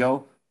of years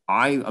ago,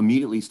 I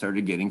immediately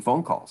started getting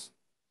phone calls,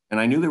 and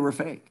I knew they were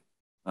fake.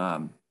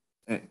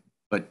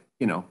 But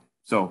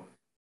So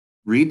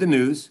read the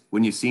news.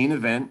 When you see an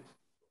event,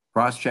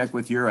 cross-check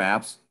with your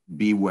apps,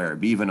 beware,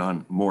 be even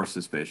on more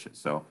suspicious.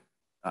 So,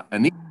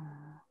 and these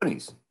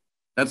companies,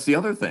 that's the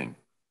other thing.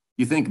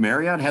 You think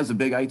Marriott has a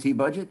big IT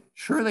budget?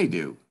 Sure they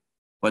do.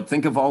 But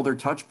think of all their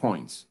touch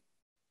points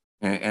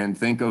and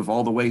think of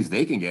all the ways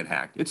they can get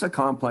hacked. It's a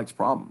complex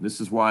problem.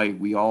 This is why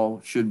we all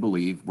should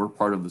believe we're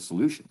part of the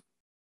solution.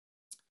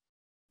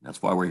 That's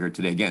why we're here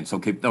today again. So,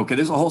 okay,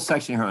 there's a whole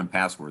section here on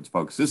passwords,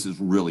 folks. This is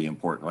really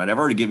important, right? I've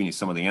already given you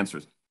some of the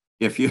answers.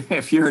 If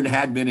you're an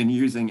admin and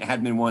using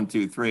admin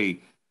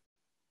 123,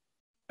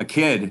 a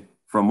kid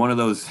from one of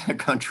those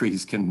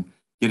countries can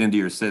get into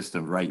your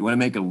system, right? You want to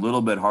make it a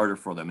little bit harder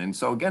for them. And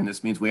so again,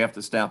 this means we have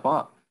to step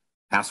up.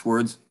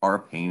 Passwords are a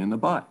pain in the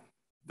butt.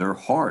 They're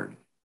hard.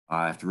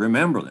 I have to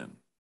remember them.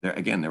 There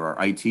are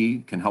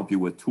IT can help you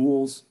with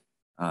tools.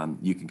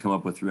 You can come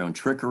up with your own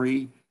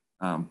trickery,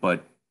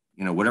 but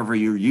whatever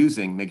you're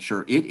using, make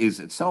sure it is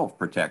itself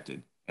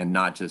protected and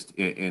not just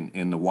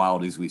in the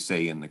wild, as we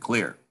say, in the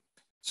clear.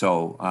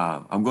 So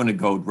I'm going to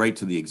go right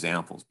to the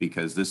examples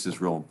because this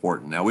is real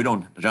important. Now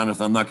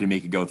Jonathan, I'm not going to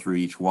make you go through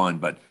each one,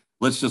 but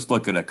let's just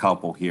look at a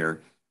couple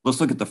here.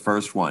 Let's look at the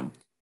first one.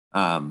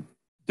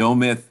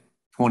 Domith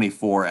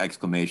 24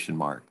 exclamation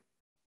mark,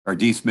 or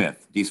D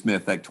Smith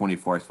at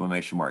 24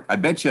 exclamation mark. I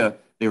bet you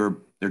they're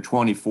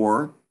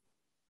 24.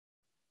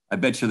 I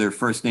bet you their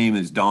first name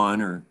is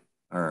Dawn or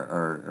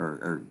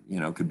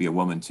could be a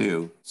woman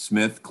too.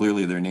 Smith,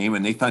 clearly their name,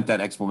 and they thought that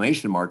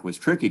exclamation mark was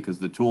tricky because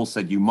the tool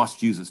said you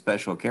must use a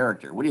special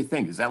character. What do you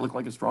think? Does that look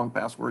like a strong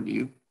password to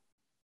you?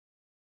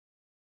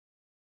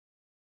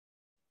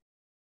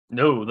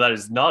 No, that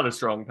is not a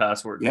strong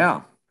password.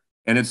 Yeah,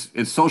 and it's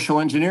social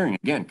engineering.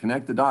 Again,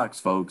 connect the dots,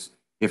 folks.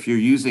 If you're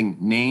using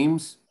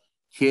names,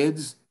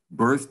 kids,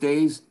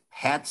 birthdays,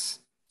 pets,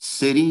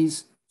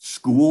 cities,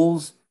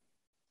 schools,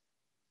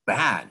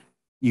 bad.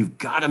 You've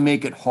got to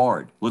make it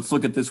hard. Let's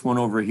look at this one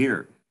over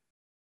here.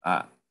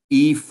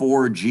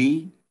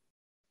 E4G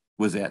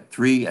was that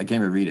 3, I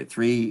can't even read it,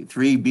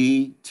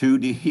 3B,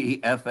 2D,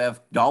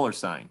 FF,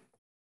 $.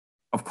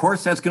 Of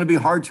course, that's going to be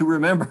hard to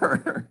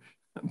remember,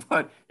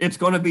 but it's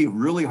going to be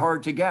really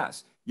hard to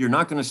guess. You're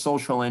not going to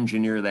social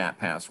engineer that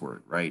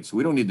password, right? So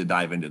we don't need to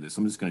dive into this.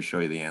 I'm just going to show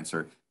you the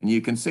answer. And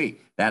you can see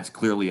that's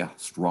clearly a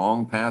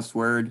strong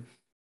password.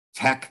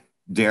 Tech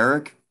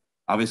Derek,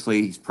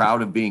 obviously he's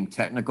proud of being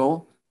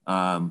technical.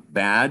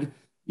 Bad,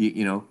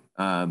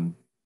 GT,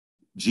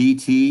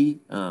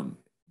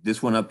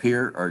 this one up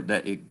here, or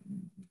that it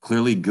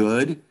clearly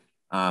good.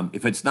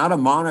 If it's not a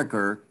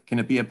moniker, can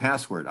it be a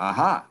password?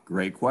 Aha,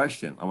 great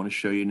question. I want to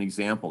show you an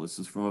example. This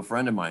is from a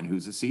friend of mine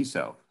who's a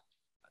CISO.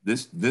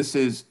 This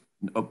is,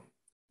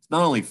 it's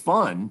not only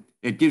fun,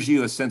 it gives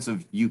you a sense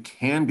of you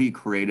can be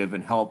creative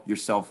and help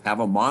yourself have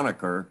a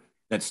moniker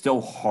that's still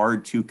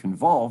hard to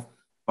convolve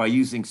by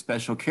using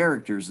special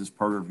characters as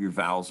part of your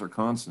vowels or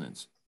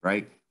consonants,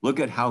 right? Look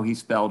at how he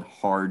spelled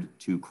hard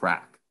to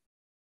crack.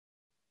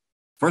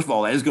 First of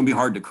all, that is going to be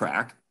hard to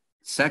crack.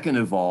 Second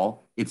of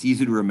all, it's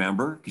easy to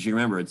remember because you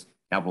remember it's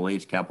capital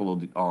H,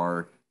 capital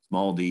R,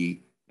 small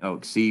d,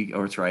 C,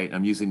 it's right.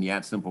 I'm using the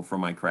 @ symbol for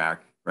my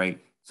crack,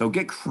 right? So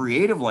get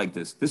creative like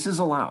this. This is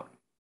allowed.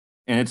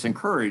 And it's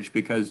encouraged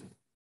because,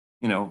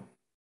 you don't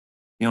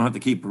have to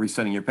keep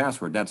resetting your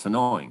password. That's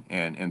annoying.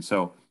 And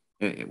so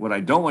what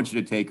I don't want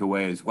you to take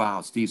away is,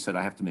 wow, Steve said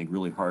I have to make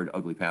really hard,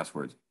 ugly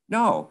passwords.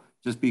 No.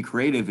 Just be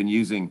creative in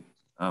using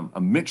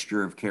a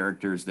mixture of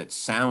characters that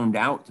sound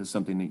out to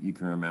something that you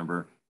can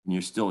remember, and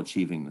you're still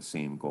achieving the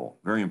same goal.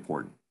 Very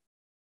important.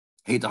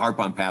 I hate to harp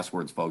on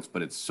passwords, folks,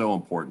 but it's so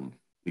important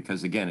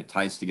because, again, it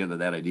ties together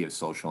that idea of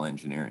social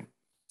engineering.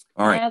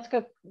 All right. Yeah, let's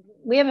go.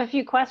 We have a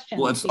few questions.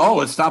 Well,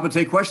 let's stop and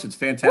take questions.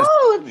 Fantastic.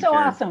 Oh, it's so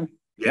awesome.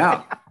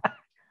 Yeah.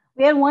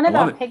 We had one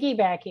about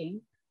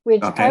piggybacking,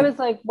 which I was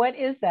like, what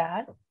is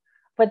that?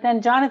 But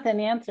then Jonathan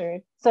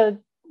answered. So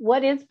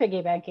what is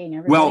piggybacking,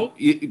 everybody? Well,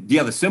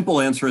 yeah, the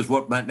simple answer is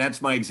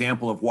that's my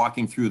example of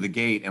walking through the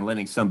gate and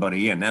letting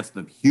somebody in. That's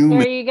the human.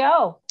 There you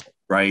go.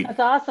 Right.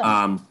 That's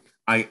awesome.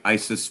 I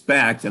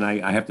suspect, and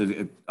I have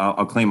to,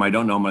 I'll claim I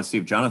don't know. I'm going to see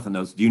if Jonathan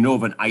knows. Do you know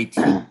of an IT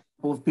example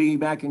of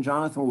piggybacking,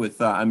 Jonathan?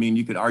 With,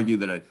 you could argue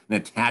that an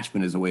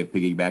attachment is a way of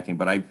piggybacking,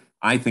 but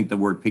I think the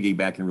word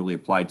piggybacking really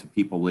applied to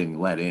people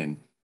being let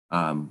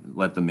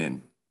them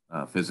in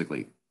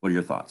physically. What are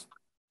your thoughts?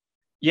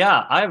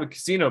 Yeah, I have a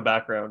casino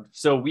background.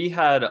 So we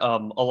had a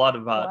lot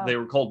of, they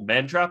were called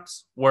man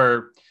traps,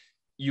 where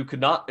you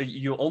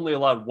only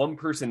allowed one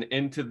person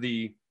into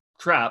the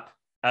trap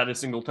at a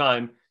single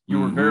time. You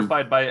were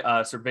verified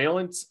by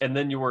surveillance, and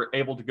then you were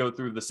able to go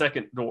through the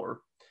second door.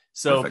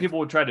 So perfect. People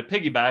would try to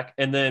piggyback,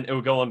 and then it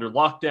would go under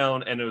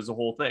lockdown, and it was a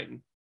whole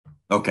thing.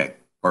 Okay,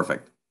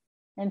 perfect.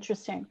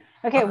 Interesting.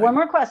 Okay, one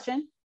more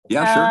question.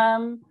 Yeah,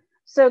 sure.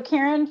 So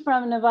Karen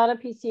from Nevada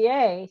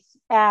PCA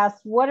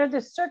asked, what are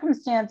the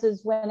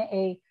circumstances when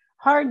a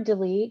hard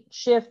delete,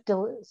 shift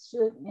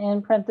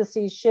in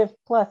parentheses, shift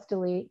plus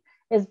delete,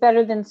 is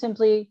better than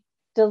simply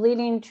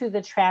deleting to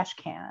the trash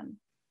can?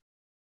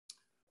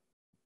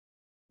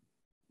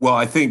 Well,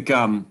 I think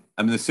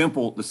I mean, the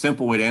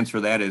simple way to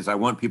answer that is I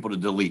want people to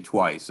delete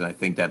twice. And I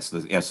think that's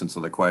the essence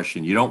of the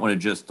question. You don't want to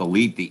just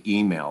delete the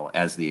email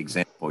as the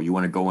example. You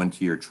want to go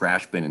into your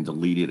trash bin and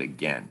delete it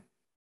again.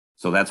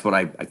 So that's what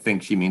I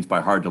think she means by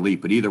hard delete.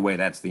 But either way,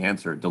 that's the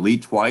answer.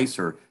 Delete twice,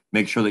 or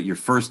make sure that your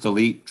first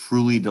delete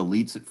truly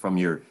deletes it from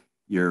your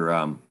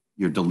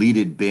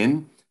deleted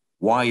bin.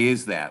 Why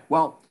is that?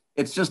 Well,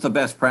 it's just the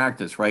best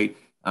practice, right?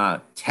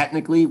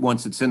 Technically,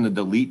 once it's in the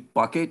delete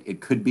bucket,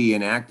 it could be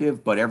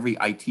inactive, but every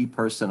IT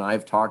person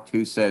I've talked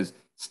to says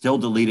still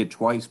delete it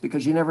twice,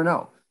 because you never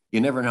know.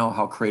 You never know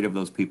how creative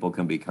those people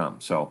can become.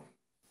 So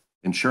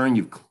ensuring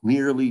you've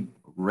clearly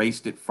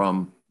erased it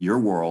from your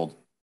world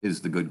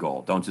is the good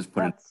goal. Don't just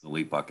put it in the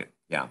delete bucket.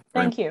 Yeah.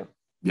 Thank you.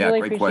 Yeah,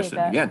 really great question.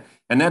 That. Again,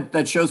 and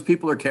that shows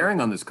people are caring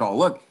on this call.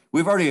 Look,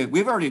 we've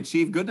already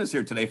achieved goodness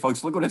here today,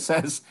 folks. Look what it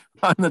says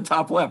on the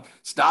top left.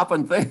 Stop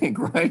and think,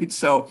 right?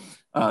 So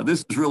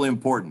this is really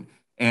important.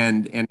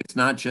 And it's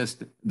not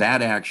just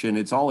that action,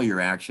 it's all of your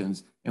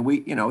actions. And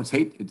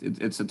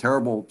it's a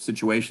terrible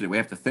situation that we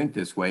have to think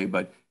this way,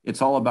 but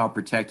it's all about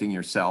protecting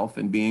yourself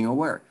and being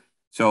aware.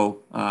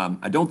 So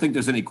I don't think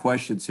there's any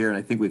questions here, and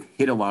I think we've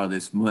hit a lot of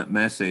this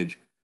message.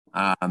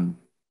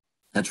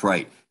 That's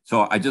right.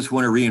 So I just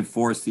want to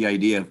reinforce the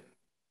idea of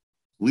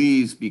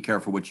please be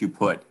careful what you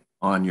put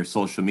on your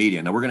social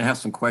media. Now, we're going to have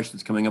some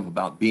questions coming up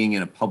about being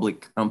in a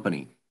public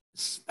company,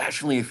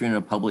 especially if you're in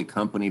a public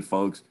company,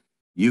 folks.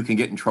 You can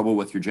get in trouble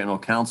with your general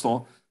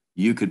counsel.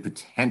 You could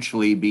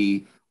potentially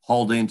be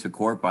hauled into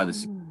court by the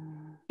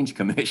Securities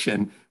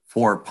Commission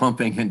for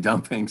pumping and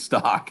dumping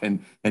stock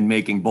and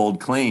making bold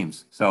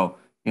claims. So,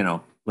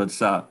 let's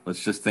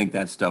just think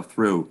that stuff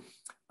through.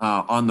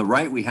 On the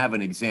right, we have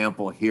an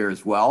example here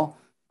as well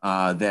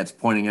that's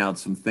pointing out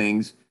some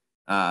things,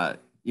 and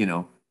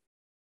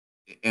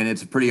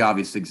it's a pretty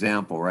obvious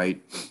example,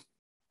 right?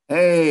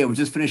 Hey, I'm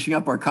just finishing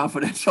up our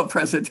confidential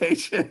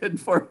presentation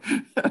for,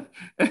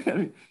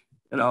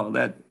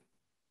 that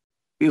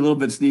be a little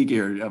bit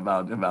sneakier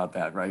about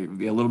that, right?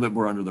 Be a little bit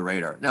more under the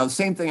radar. Now, the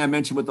same thing I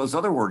mentioned with those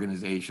other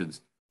organizations.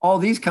 All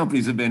these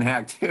companies have been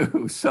hacked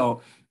too.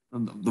 So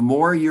the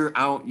more you're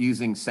out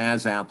using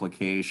SaaS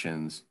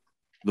applications,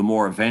 the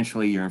more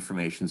eventually your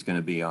information is going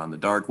to be on the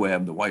dark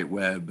web, the white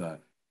web,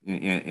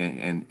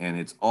 and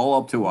it's all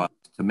up to us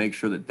to make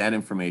sure that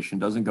information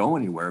doesn't go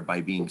anywhere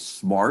by being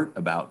smart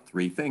about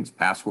three things: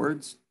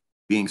 passwords,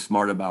 being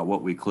smart about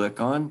what we click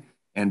on,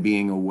 and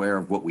being aware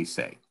of what we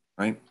say,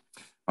 right?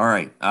 All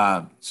right,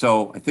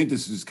 so I think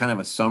this is kind of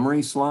a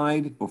summary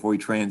slide before we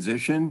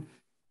transition.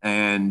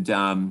 And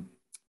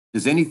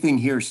does anything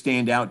here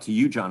stand out to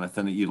you,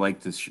 Jonathan, that you'd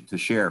like to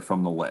share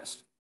from the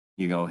list?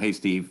 You go, hey,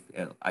 Steve,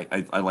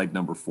 I like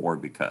number 4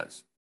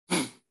 because.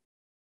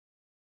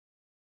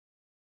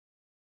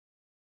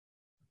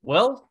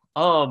 Well,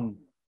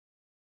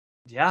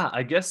 yeah,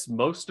 I guess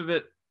most of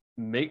it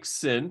makes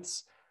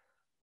sense.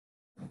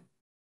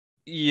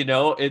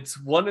 It's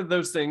one of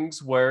those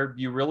things where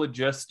you really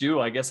just do,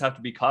 I guess, have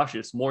to be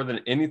cautious. More than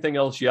anything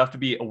else, you have to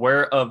be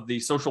aware of the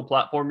social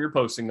platform you're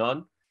posting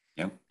on.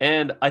 Yep.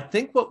 And I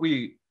think what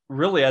we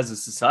really as a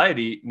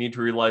society need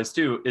to realize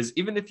too is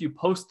even if you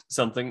post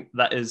something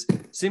that is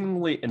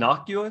seemingly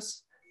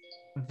innocuous,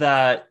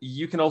 that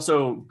you can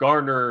also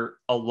garner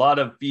a lot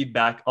of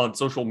feedback on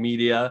social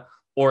media,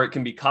 or it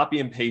can be copy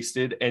and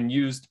pasted and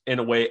used in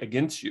a way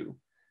against you.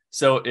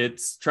 So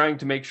it's trying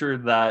to make sure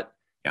that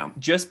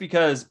just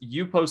because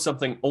you post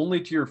something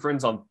only to your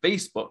friends on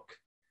Facebook,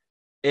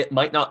 it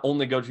might not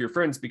only go to your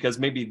friends because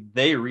maybe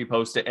they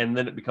repost it and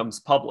then it becomes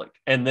public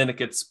and then it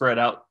gets spread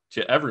out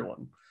to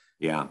everyone.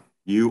 Yeah,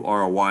 you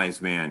are a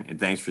wise man. And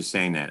thanks for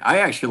saying that. I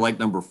actually like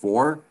number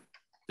 4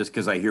 just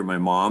because I hear my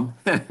mom.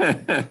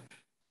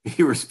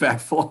 Be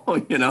respectful,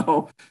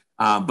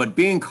 but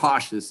being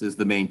cautious is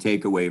the main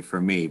takeaway for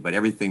me. But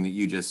everything that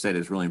you just said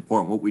is really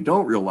important. What we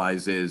don't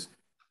realize is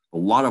a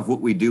lot of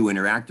what we do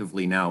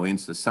interactively now in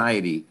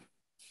society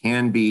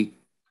can be,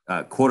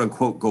 quote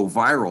unquote, go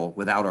viral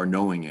without our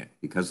knowing it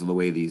because of the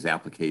way these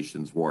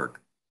applications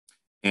work.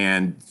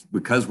 And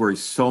because we're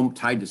so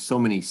tied to so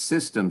many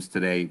systems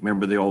today,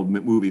 remember the old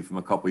movie from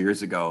a couple of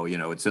years ago,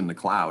 it's in the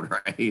cloud,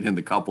 right? And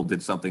the couple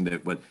did something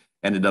that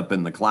ended up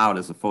in the cloud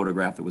as a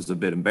photograph that was a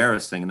bit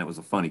embarrassing, and that was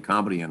a funny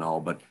comedy and all,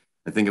 but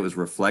I think it was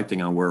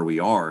reflecting on where we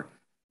are.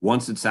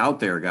 Once it's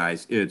out there,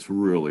 guys, it's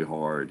really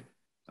hard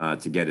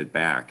to get it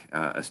back,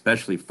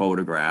 especially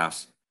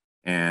photographs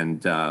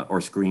and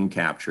or screen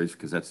captures,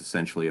 because that's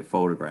essentially a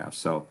photograph.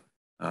 So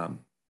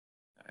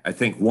I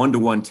think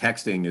one-to-one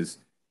texting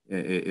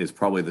is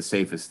probably the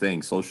safest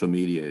thing. Social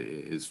media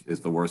is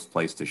the worst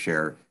place to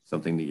share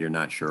something that you're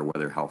not sure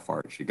how far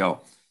it should go.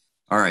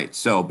 All right,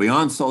 so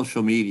beyond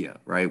social media,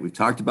 right? We've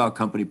talked about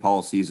company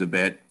policies a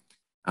bit.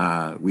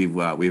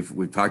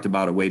 We've talked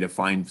about a way to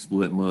find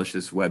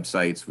malicious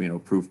websites.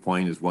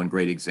 Proofpoint is one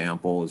great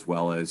example, as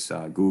well as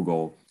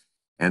Google.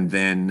 And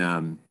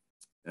then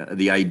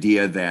the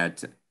idea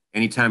that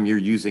anytime you're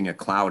using a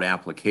cloud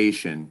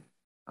application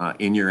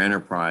in your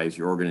enterprise,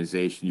 your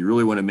organization, you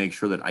really want to make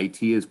sure that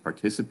IT is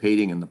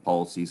participating in the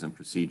policies and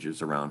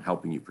procedures around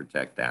helping you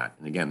protect that.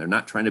 And again, they're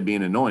not trying to be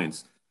an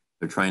annoyance.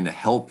 They're trying to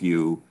help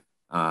you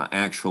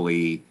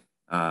actually,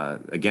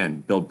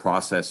 again, build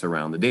process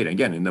around the data.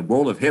 Again, in the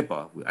world of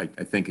HIPAA,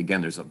 I think,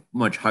 again, there's a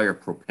much higher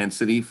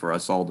propensity for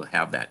us all to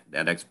have that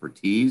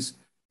expertise,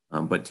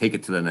 but take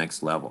it to the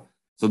next level.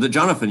 So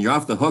Jonathan, you're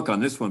off the hook on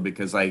this one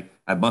because I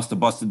must have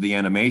busted the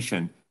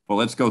animation, but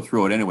let's go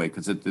through it anyway,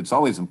 because it's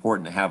always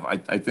important to have,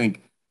 I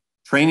think,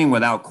 training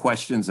without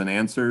questions and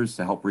answers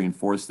to help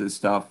reinforce this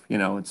stuff.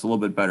 It's a little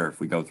bit better if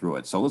we go through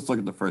it. So let's look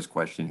at the first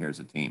question here as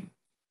a team.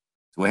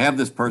 So we have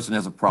this person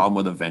has a problem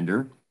with a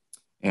vendor,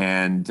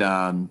 and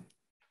I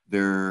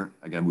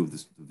got to move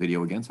this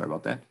video again. Sorry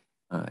about that.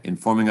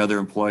 Informing other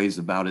employees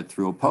about it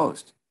through a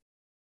post.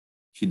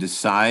 She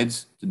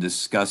decides to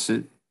discuss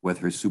it with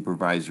her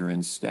supervisor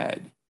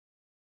instead.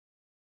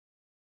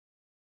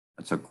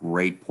 That's a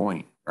great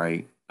point,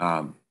 right?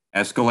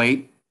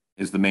 Escalate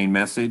is the main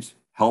message.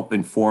 Help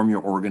inform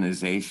your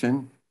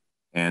organization.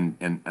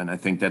 And I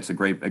think that's a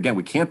great, again,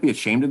 we can't be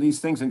ashamed of these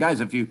things. And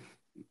guys,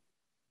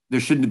 there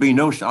shouldn't be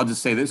no, I'll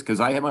just say this because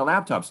I had my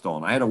laptop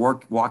stolen. I had to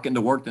walk into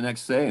work the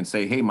next day and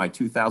say, hey, my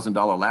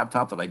 $2,000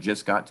 laptop that I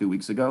just got 2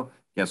 weeks ago,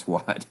 guess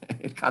what?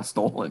 It got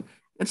stolen.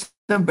 It's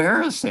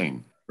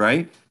embarrassing,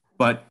 right?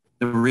 But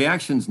the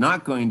reaction's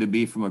not going to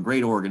be from a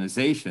great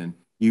organization,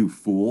 you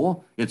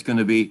fool. It's going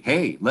to be,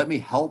 hey, let me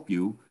help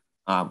you.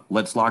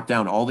 Let's lock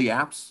down all the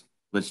apps.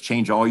 Let's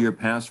change all your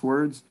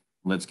passwords.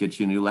 Let's get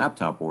you a new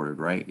laptop ordered,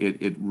 right?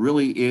 It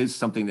really is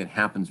something that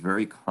happens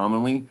very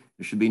commonly.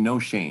 There should be no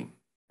shame.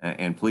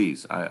 And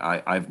please,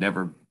 I've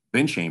never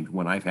been shamed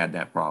when I've had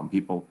that problem.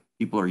 People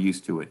are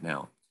used to it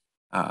now.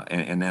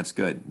 And that's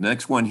good.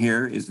 Next one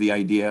here is the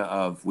idea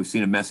of, we've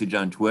seen a message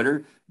on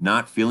Twitter,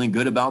 not feeling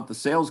good about the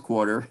sales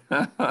quarter,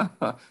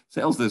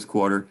 sales this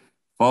quarter.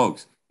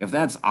 Folks, if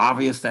that's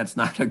obvious, that's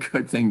not a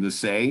good thing to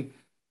say,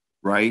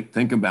 right?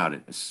 Think about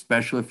it,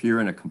 especially if you're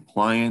in a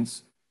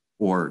compliance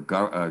or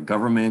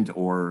government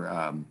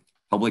or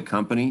public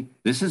company.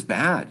 This is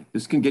bad.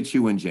 This can get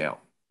you in jail.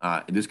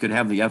 This could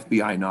have the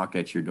FBI knock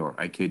at your door.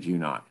 I kid you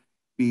not.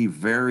 Be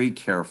very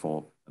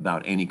careful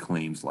about any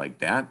claims like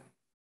that.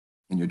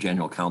 And your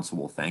general counsel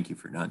will thank you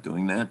for not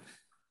doing that.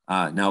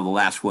 Now, the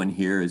last one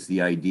here is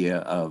the idea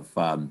of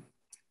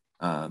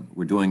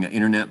we're doing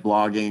internet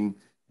blogging,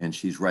 and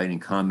she's writing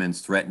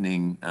comments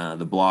threatening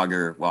the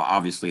blogger. Well,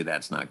 obviously,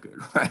 that's not good,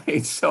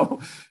 right?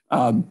 So,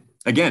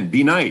 again,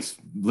 be nice.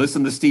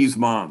 Listen to Steve's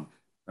mom,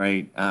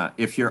 right?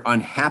 If you're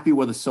unhappy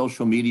with a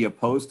social media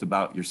post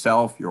about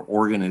yourself, your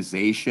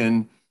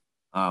organization,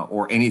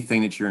 or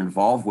anything that you're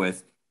involved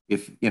with,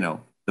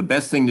 the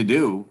best thing to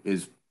do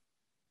is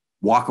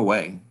walk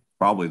away.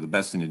 Probably the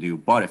best thing to do.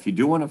 But if you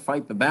do want to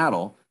fight the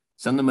battle,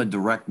 send them a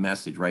direct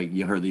message, right?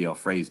 You heard the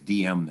phrase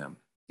DM them.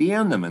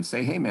 DM them and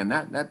say, hey, man,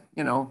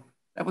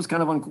 that was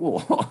kind of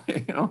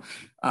uncool.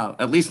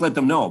 At least let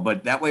them know.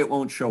 But that way it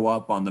won't show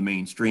up on the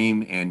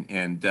mainstream.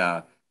 And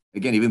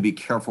again, even be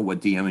careful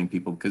with DMing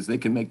people because they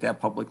can make that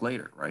public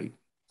later, right?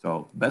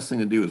 So the best thing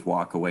to do is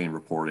walk away and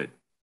report it.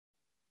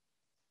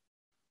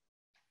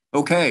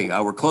 Okay,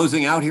 we're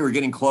closing out here. We're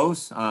getting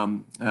close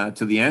to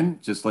the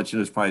end. Just to let you know,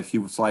 there's probably a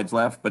few slides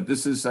left, but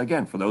this is,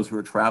 again, for those who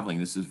are traveling,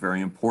 this is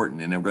very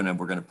important. And then we're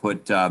gonna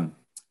put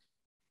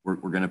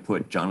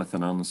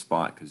Jonathan on the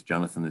spot because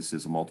Jonathan, this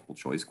is a multiple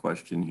choice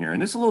question here,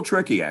 and it's a little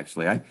tricky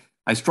actually.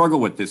 I struggle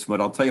with this,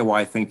 but I'll tell you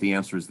why I think the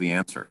answer is the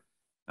answer.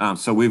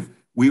 So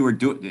we were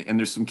doing, and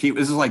there's some key.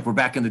 This is like we're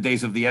back in the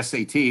days of the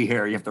SAT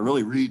here. You have to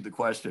really read the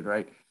question,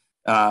 right?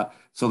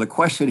 So the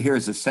question here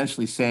is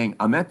essentially saying,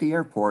 I'm at the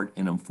airport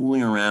and I'm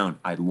fooling around.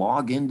 I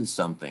log into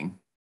something,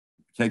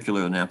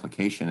 particularly an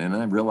application, and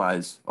I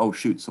realize, oh,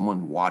 shoot,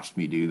 someone watched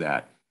me do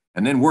that.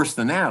 And then worse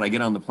than that, I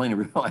get on the plane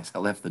and realize I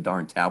left the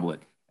darn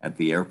tablet at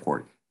the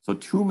airport. So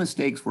 2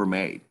 mistakes were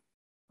made.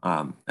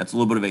 That's a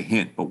little bit of a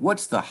hint, but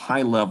what's the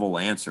high-level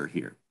answer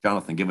here?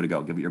 Jonathan, give it a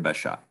go. Give it your best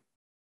shot.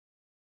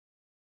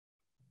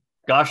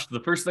 Gosh, the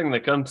first thing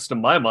that comes to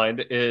my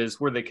mind is,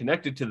 were they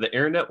connected to the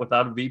internet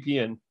without a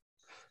VPN?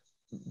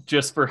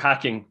 Just for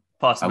hacking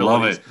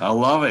possibilities. I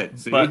love it.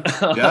 See? But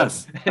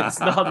yes. It's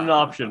not an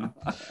option.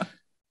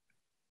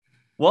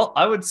 Well,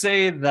 I would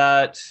say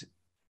that,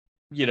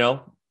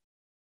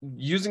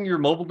 using your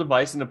mobile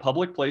device in a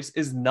public place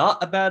is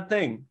not a bad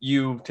thing.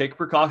 You take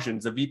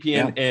precautions. A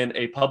VPN in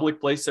a public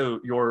place, so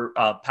your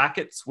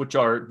packets, which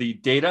are the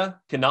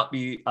data, cannot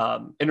be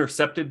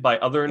intercepted by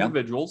other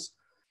individuals.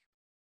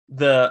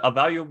 A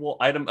valuable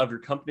item of your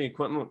company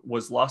equipment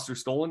was lost or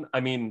stolen. I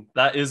mean,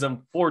 that is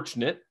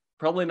unfortunate.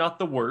 Probably not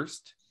the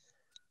worst.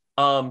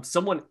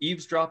 Someone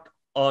eavesdropped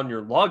on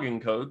your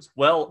login codes.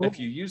 Well, if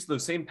you use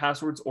those same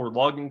passwords or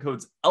login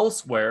codes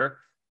elsewhere,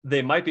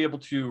 they might be able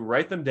to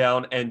write them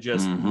down and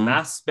just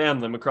mass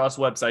spam them across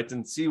websites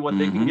and see what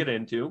they can get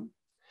into.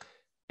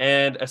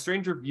 And a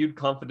stranger viewed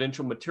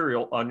confidential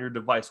material on your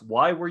device.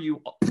 Why were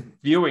you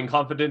viewing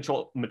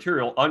confidential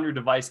material on your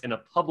device in a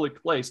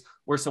public place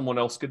where someone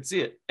else could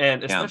see it?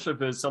 And especially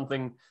if it's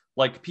something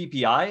like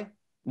PPI,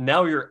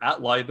 now you're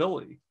at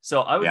liability.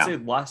 So I would say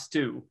last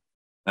two.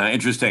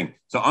 Interesting.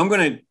 So I'm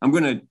going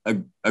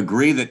to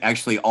agree that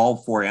actually all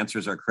four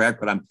answers are correct,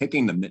 but I'm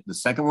picking the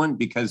second one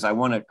because I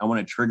want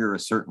to trigger a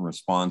certain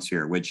response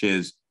here, which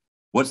is,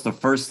 what's the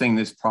first thing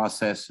this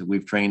process that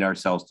we've trained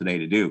ourselves today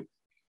to do?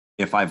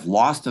 If I've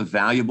lost a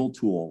valuable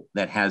tool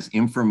that has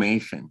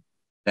information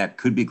that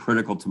could be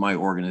critical to my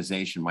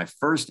organization, my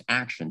first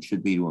action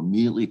should be to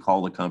immediately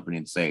call the company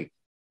and say,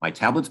 my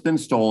tablet's been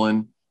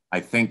stolen. I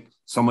think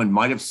someone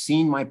might have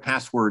seen my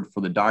password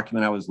for the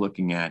document I was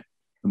looking at.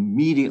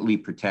 Immediately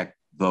protect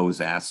those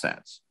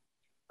assets.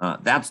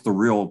 That's the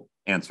real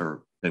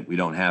answer that we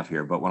don't have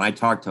here. But when I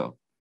talk to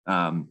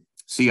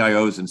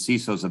CIOs and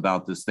CISOs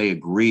about this, they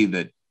agree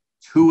that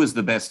two is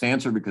the best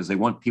answer because they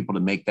want people to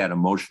make that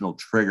emotional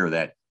trigger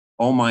that,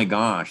 oh my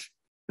gosh,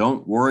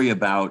 don't worry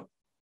about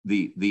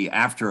the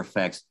after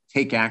effects.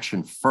 Take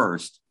action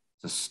first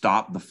to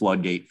stop the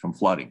floodgate from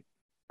flooding,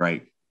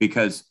 right?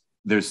 Because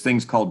there's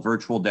things called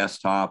virtual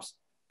desktops,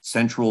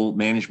 central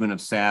management of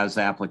SaaS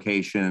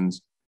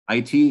applications.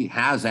 IT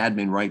has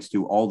admin rights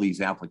to all these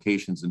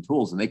applications and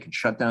tools, and they can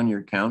shut down your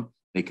account.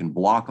 They can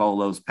block all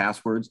those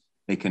passwords.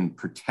 They can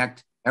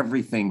protect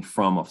everything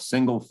from a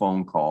single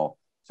phone call.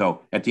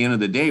 So at the end of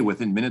the day,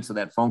 within minutes of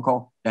that phone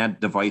call,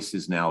 that device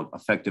is now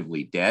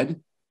effectively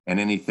dead. And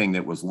anything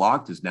that was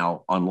locked is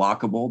now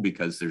unlockable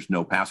because there's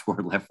no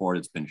password left for it.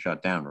 It's been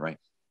shut down, right?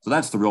 So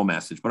that's the real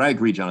message. But I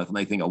agree, Jonathan.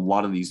 I think a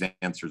lot of these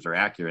answers are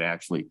accurate.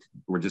 Actually,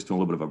 we're just doing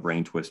a little bit of a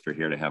brain twister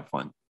here to have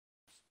fun.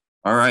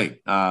 All right.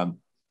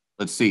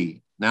 Let's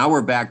see. Now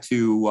we're back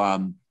to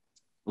a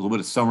little bit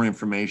of summary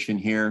information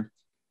here.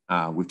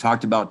 We've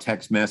talked about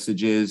text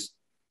messages,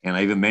 and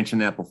I even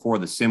mentioned that before,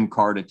 the SIM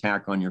card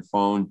attack on your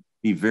phone.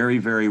 Be very,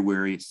 very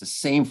wary. It's the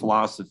same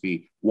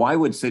philosophy. Why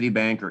would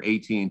Citibank or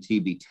AT&T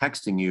be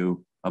texting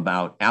you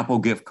about Apple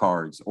gift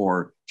cards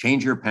or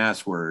change your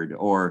password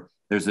or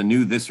there's a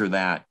new this or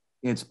that?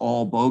 It's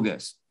all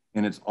bogus,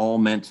 and it's all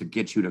meant to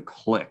get you to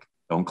click.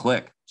 Don't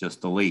click,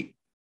 just delete.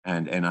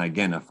 And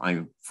again, if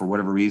I, for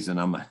whatever reason,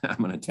 I'm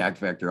an attack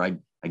vector, I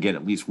get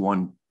at least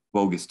one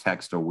bogus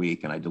text a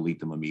week and I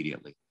delete them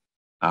immediately.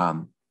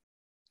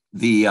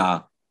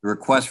 The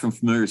request from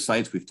familiar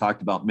sites, we've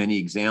talked about many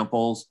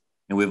examples,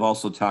 and we've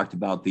also talked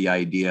about the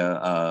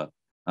idea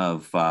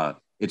of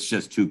it's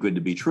just too good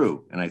to be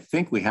true. And I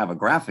think we have a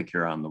graphic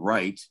here on the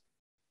right.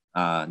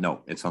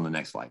 No, it's on the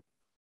next slide.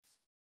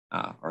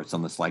 Or it's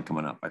on the slide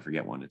coming up. I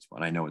forget when it's,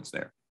 but I know it's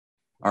there.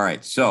 All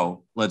right,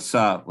 so let's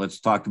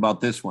talk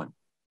about this one.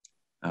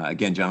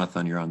 Again,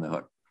 Jonathan, you're on the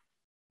hook.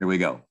 Here we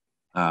go.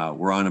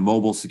 We're on a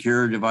mobile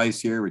secure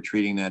device here. We're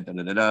treating that,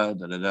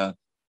 da-da-da-da.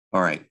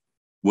 All right,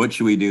 what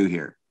should we do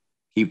here?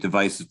 Keep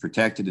devices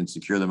protected and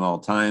secure them at all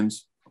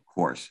times? Of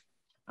course.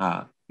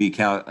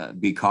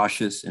 Be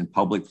cautious in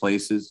public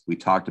places. We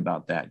talked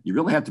about that. You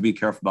really have to be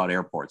careful about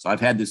airports.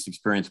 I've had this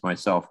experience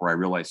myself where I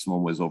realized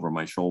someone was over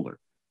my shoulder.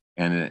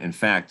 And in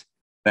fact,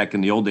 back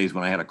in the old days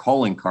when I had a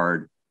calling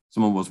card,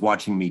 someone was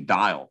watching me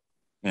dial.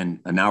 And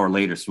an hour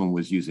later, someone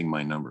was using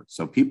my number.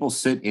 So people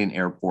sit in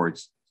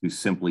airports to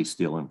simply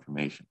steal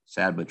information.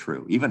 Sad but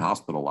true. Even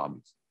hospital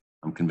lobbies.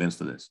 I'm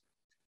convinced of this.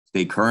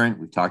 Stay current.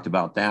 We've talked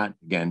about that.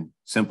 Again,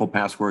 simple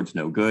passwords,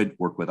 no good.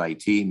 Work with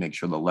IT. Make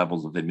sure the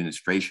levels of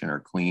administration are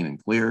clean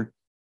and clear.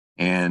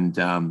 And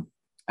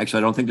actually,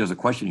 I don't think there's a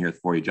question here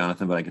for you,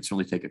 Jonathan, but I can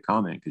certainly take a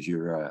comment because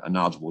you're a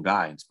knowledgeable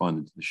guy. It's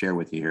fun to share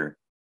with you here.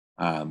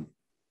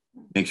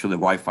 Make sure the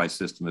Wi-Fi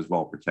system is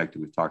well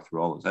protected. We've talked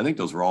through all those. I think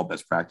those are all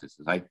best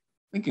practices.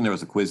 Thinking there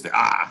was a quiz there.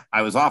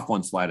 I was off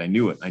one slide. I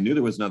knew it. I knew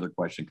there was another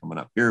question coming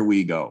up. Here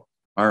we go.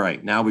 All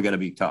right, now we got to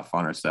be tough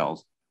on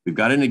ourselves. We've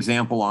got an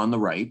example on the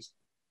right,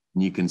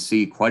 and you can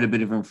see quite a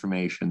bit of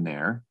information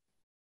there.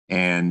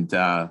 And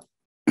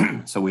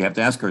so we have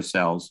to ask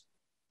ourselves,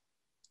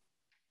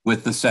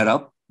 with the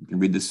setup, you can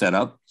read the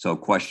setup. So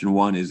question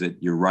one, is it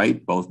you're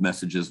right, both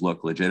messages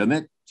look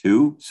legitimate?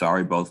 2,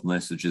 sorry, both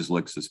messages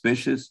look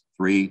suspicious.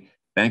 3,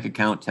 bank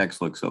account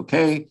text looks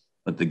okay,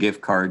 but the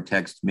gift card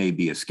text may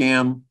be a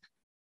scam.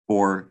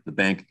 4, the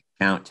bank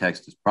account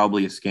text is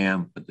probably a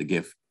scam, but the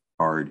gift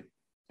card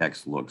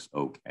text looks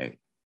okay.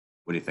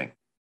 What do you think?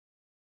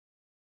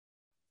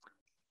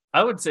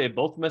 I would say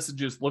both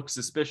messages look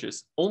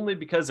suspicious only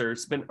because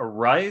there's been a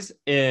rise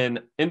in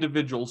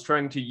individuals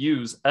trying to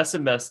use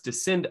SMS to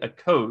send a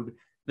code,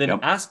 then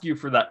ask you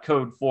for that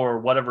code for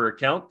whatever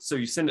account. So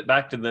you send it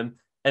back to them,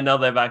 and now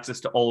they have access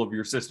to all of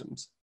your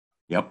systems.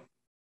 Yep.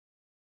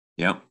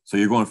 So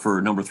you're going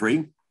for number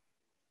 3?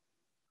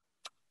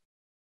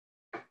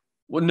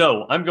 Well,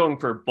 no, I'm going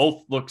for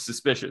both look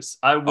suspicious.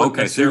 I would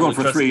okay, so you're going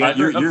for 3.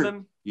 You're not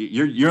even.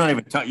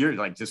 You're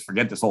like, just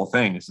forget this whole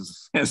thing. This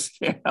is a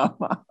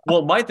scam.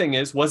 Well, my thing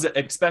is, was it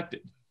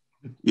expected?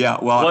 Yeah.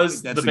 Well,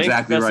 was the bank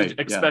exactly message right.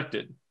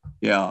 expected?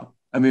 Yeah.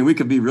 I mean, we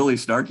could be really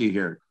snarky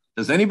here.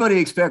 Does anybody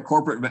expect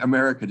corporate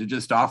America to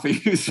just offer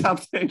you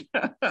something?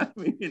 I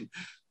mean,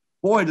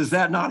 boy, does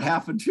that not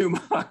happen too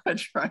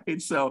much,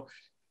 right? So.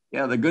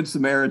 Yeah, the Good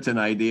Samaritan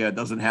idea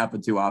doesn't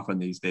happen too often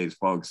these days,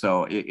 folks.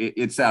 So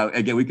it's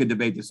again, we could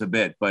debate this a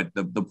bit, but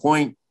the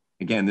point,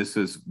 again, this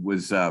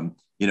was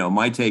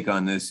my take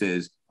on this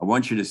is I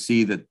want you to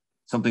see that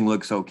something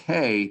looks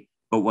okay,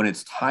 but when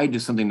it's tied to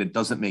something that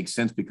doesn't make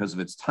sense because of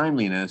its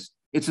timeliness,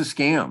 it's a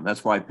scam.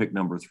 That's why I picked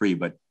number 3.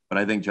 But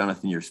I think,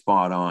 Jonathan, you're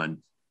spot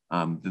on.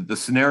 The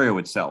scenario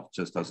itself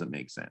just doesn't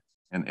make sense.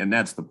 And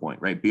that's the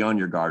point, right? Be on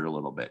your guard a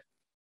little bit.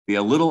 Be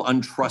a little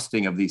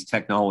untrusting of these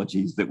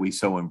technologies that we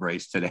so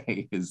embrace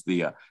today is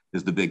the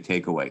big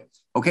takeaway.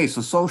 Okay,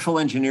 so social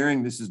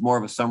engineering, this is more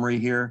of a summary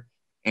here.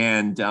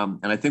 And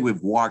I think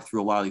we've walked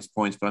through a lot of these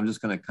points, but I'm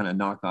just going to kind of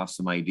knock off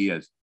some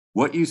ideas.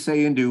 What you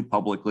say and do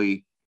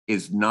publicly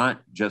is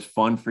not just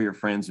fun for your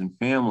friends and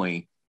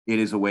family. It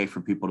is a way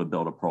for people to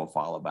build a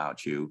profile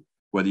about you,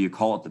 whether you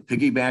call it the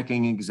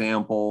piggybacking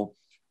example,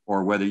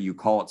 or whether you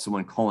call it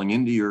someone calling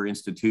into your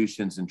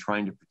institutions and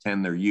trying to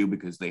pretend they're you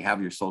because they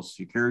have your social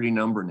security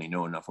number and they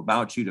know enough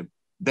about you to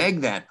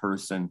beg that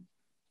person,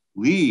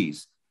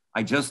 please,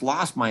 I just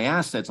lost my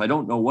assets. I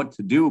don't know what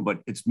to do, but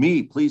it's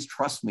me. Please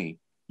trust me.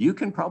 You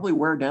can probably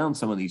wear down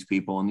some of these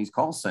people in these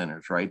call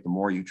centers, right? The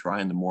more you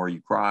try and the more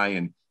you cry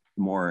and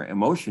the more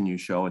emotion you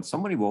show, and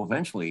somebody will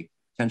eventually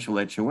potentially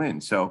let you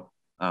in. So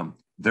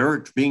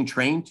they're being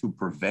trained to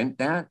prevent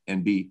that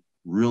and be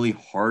really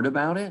hard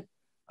about it.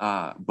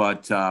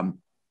 But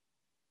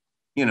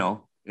you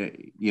know,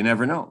 you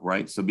never know,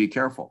 right? So be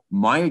careful.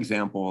 My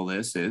example of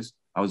this is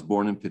I was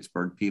born in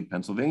Pittsburgh,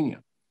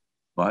 Pennsylvania.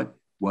 But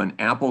when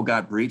Apple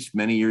got breached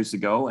many years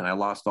ago and I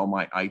lost all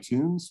my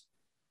iTunes,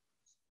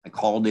 I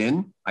called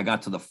in, I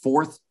got to the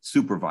 4th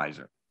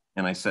supervisor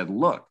and I said,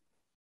 look,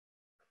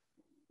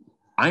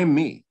 I'm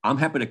me. I'm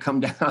happy to come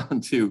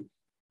down to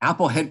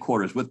Apple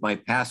headquarters with my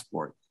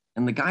passport.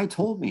 And the guy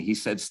told me, he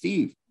said,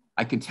 Steve,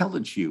 I can tell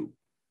it's you,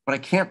 but I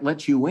can't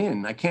let you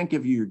in. I can't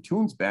give you your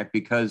tunes back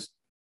because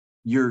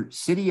your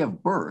city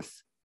of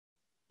birth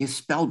is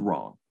spelled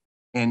wrong.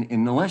 And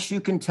unless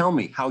you can tell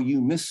me how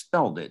you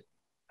misspelled it,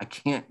 I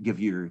can't give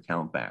you your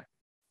account back.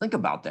 Think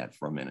about that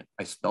for a minute.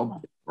 I spelled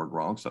Pittsburgh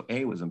wrong. So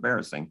A, was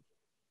embarrassing,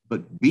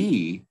 but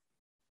B,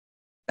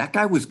 that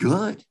guy was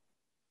good.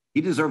 He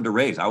deserved a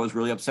raise. I was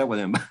really upset with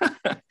him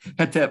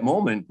at that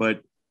moment,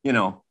 but you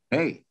know,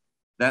 hey,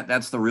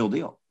 that's the real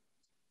deal.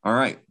 All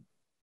right.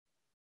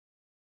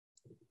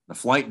 The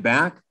flight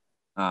back,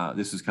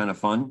 this is kind of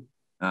fun.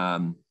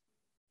 Again,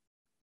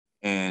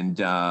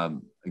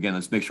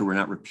 let's make sure we're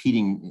not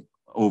repeating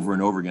over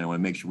and over again. I want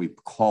to make sure we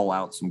call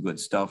out some good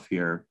stuff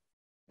here.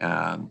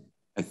 I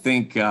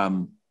think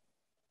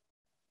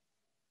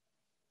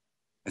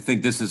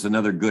this is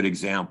another good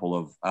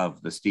example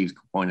of the Steve's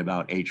point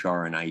about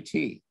HR and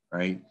IT,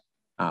 right?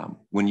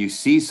 When you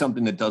see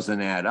something that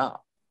doesn't add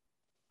up,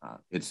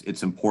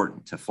 it's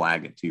important to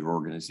flag it to your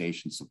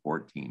organization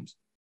support teams.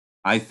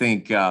 I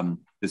think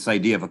this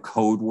idea of a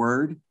code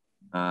word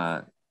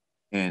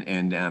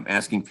and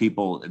asking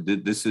people,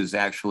 this is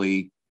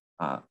actually,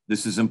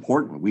 this is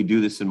important. We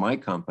do this in my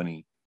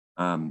company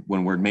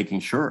when we're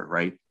making sure,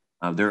 right?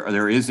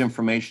 There is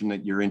information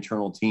that your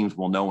internal teams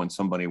will know when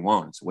somebody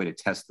won't. It's a way to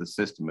test the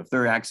system. If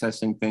they're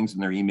accessing things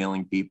and they're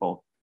emailing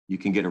people, you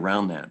can get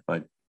around that.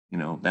 But you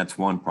know, that's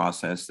one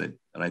process that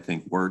I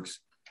think works.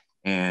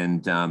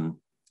 And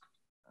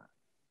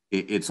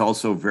it's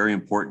also very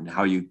important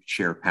how you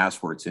share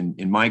passwords.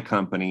 In my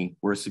company,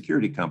 we're a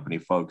security company,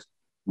 folks.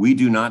 We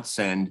do not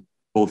send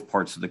both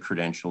parts of the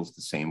credentials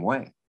the same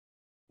way.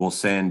 We'll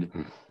send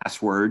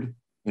password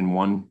in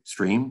one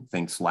stream,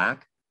 think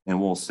Slack, and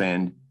we'll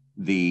send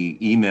the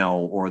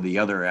email or the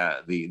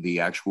other, the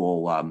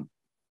actual,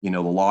 the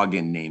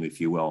login name, if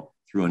you will,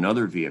 through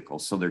another vehicle.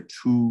 So they're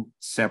 2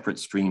 separate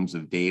streams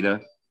of data.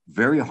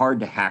 Very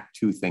hard to hack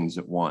 2 things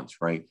at once,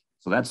 right?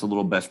 So that's a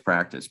little best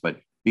practice, but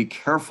be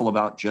careful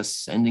about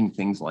just sending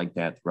things like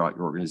that throughout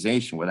your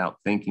organization without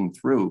thinking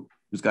through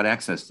who's got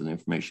access to the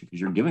information,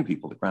 because you're giving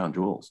people the crown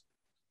jewels.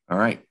 All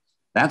right,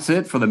 that's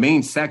it for the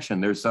main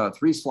section. There's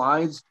 3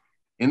 slides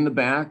in the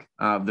back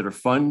that are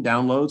fun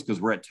downloads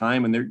because we're at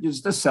time, and they're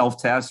just a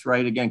self-test,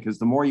 right? Again, because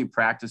the more you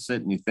practice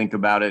it and you think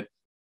about it,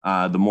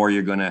 the more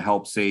you're going to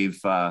help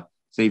save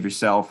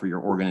yourself or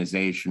your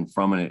organization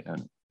from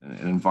an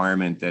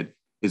environment that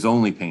is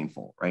only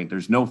painful, right?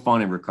 There's no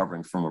fun in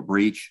recovering from a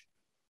breach.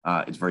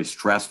 It's very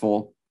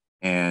stressful,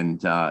 and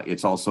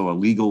it's also a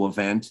legal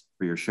event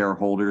for your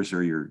shareholders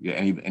or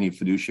any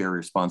fiduciary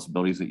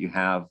responsibilities that you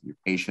have, your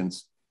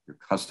patients, your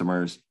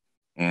customers,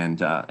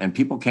 and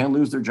people can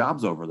lose their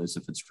jobs over this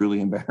if it's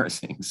truly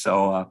embarrassing.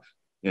 So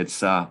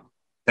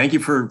thank you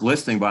for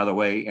listening, by the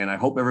way, and I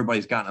hope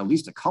everybody's gotten at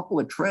least a couple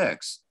of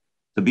tricks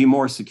to be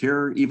more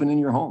secure, even in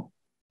your home.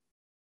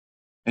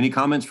 Any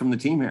comments from the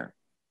team here?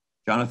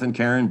 Jonathan,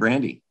 Karen,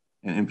 Brandy,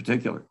 in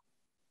particular.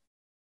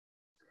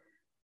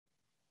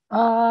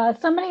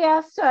 Somebody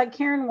asked,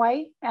 Karen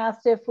White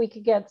asked if we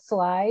could get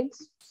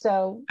slides.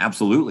 So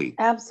absolutely.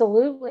 That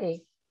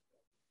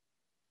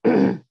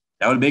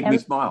would make me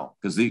smile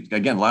because,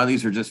 again, a lot of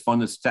these are just fun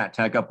to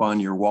tack up on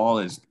your wall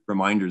as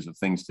reminders of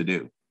things to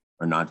do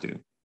or not do.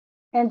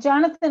 And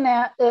Jonathan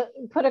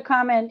put a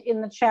comment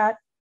in the chat,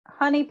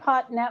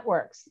 honeypot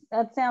networks.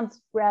 That sounds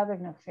rather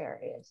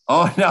nefarious.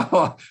 Oh,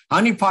 no.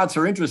 Honeypots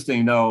are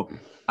interesting, though.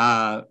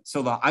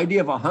 So the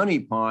idea of a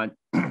honeypot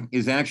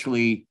is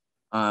actually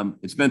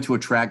it's meant to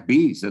attract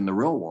bees in the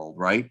real world,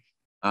 right?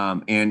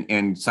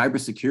 And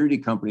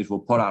cybersecurity companies will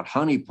put out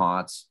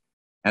honeypots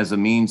as a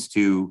means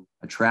to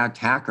attract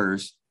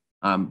hackers.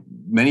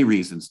 Many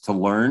reasons: to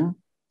learn,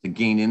 to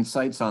gain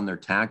insights on their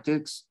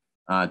tactics,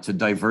 to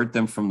divert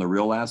them from the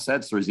real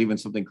assets. There's even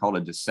something called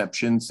a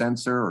deception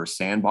sensor or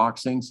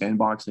sandboxing.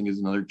 Sandboxing is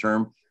another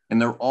term.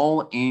 And they're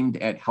all aimed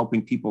at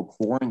helping people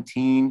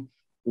quarantine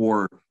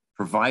or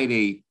provide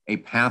a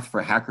path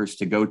for hackers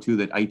to go to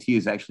that IT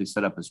is actually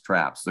set up as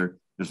traps.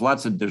 There's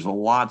lots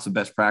of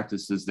best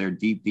practices there,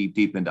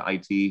 deep into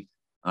IT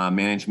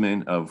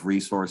management of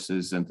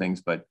resources and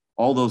things. But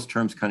all those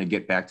terms kind of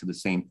get back to the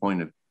same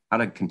point of how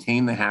to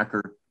contain the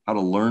hacker, how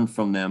to learn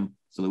from them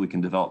so that we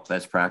can develop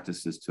best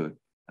practices to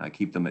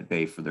keep them at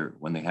bay for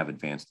when they have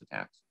advanced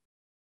attacks.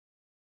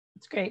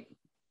 That's great.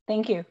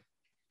 Thank you.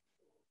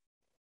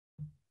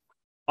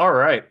 All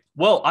right.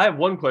 Well, I have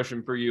one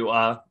question for you.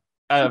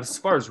 As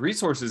far as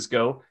resources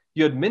go,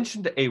 you had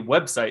mentioned a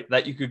website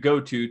that you could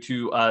go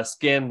to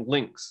scan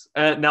links.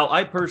 Now,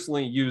 I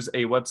personally use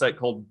a website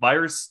called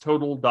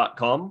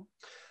virustotal.com.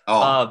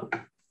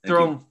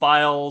 Throw in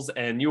files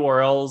and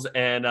URLs,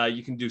 and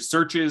you can do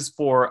searches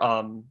for,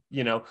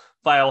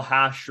 file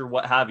hash or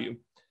what have you.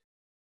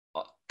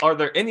 Are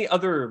there any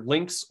other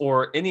links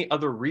or any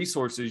other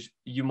resources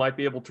you might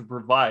be able to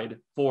provide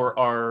for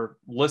our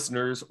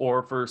listeners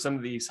or for some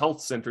of these health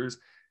centers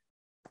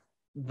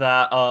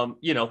that,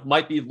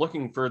 might be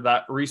looking for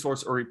that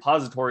resource or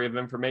repository of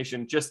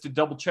information just to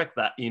double check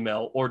that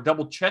email or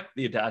double check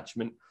the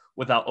attachment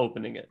without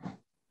opening it?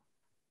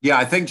 Yeah,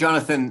 I think,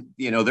 Jonathan,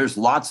 there's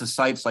lots of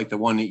sites like the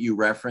one that you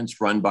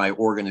referenced run by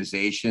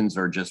organizations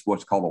or just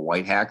what's called a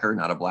white hacker,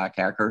 not a black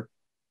hacker.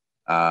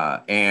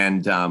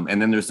 And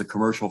then there's the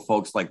commercial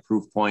folks like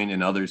Proofpoint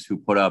and others who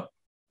put up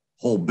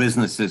whole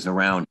businesses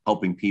around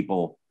helping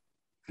people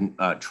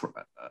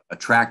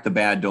attract the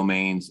bad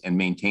domains and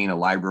maintain a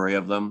library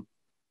of them.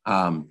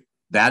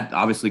 That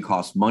obviously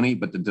costs money,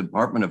 but the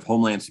Department of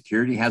Homeland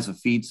Security has a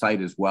feed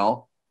site as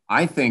well.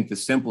 I think the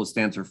simplest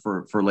answer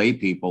for lay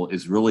people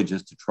is really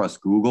just to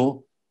trust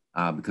Google,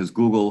 because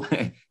Google,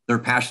 their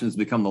passion has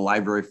become the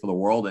library for the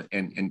world.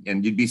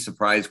 And you'd be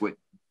surprised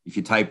if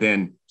you type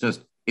in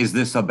just, is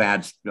this a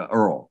bad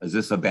URL? Is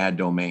this a bad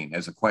domain?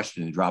 As a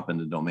question and drop in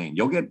the domain,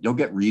 you'll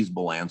get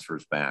reasonable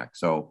answers back.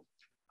 So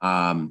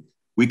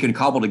we can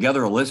cobble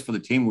together a list for the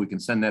team. We can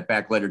send that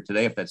back later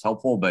today if that's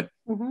helpful. But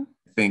I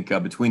think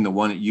between the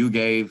one that you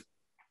gave,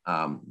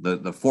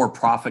 the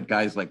for-profit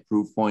guys like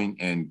Proofpoint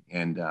and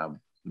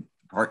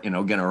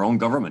again, our own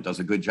government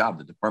does a good job.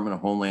 The Department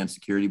of Homeland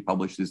Security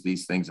publishes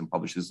these things and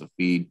publishes a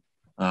feed.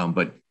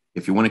 But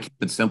if you want to keep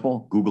it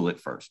simple, Google it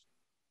first.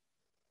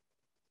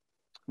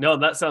 No,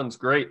 that sounds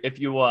great. If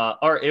you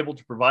are able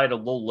to provide a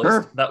little list,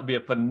 Sure. That would be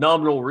a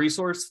phenomenal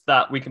resource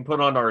that we can put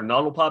on our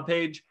NautilePod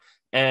page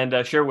and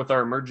share with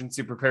our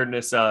emergency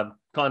preparedness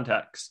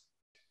contacts.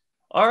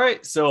 All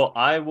right, so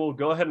I will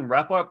go ahead and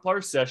wrap up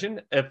our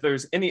session. If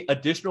there's any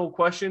additional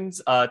questions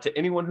to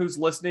anyone who's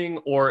listening,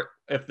 or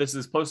if this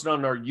is posted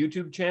on our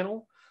YouTube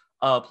channel,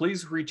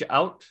 please reach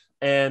out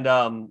and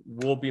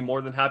we'll be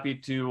more than happy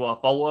to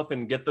follow up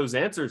and get those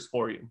answers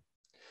for you.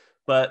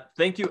 But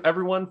thank you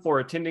everyone for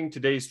attending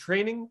today's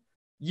training.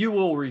 You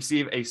will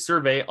receive a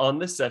survey on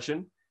this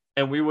session,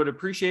 and we would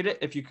appreciate it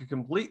if you could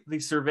complete the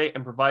survey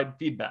and provide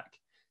feedback.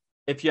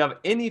 If you have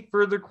any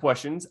further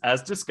questions,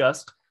 as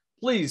discussed,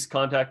 please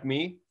contact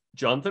me,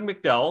 Jonathan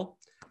McDowell,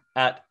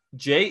 at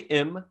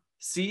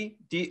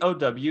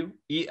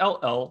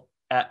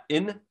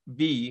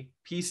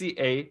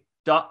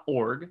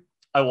jmcdowell@nvpca.org.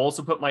 I will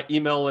also put my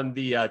email in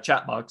the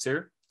chat box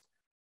here.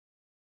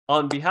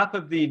 On behalf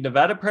of the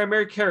Nevada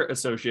Primary Care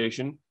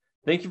Association,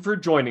 thank you for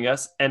joining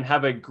us and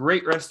have a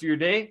great rest of your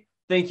day.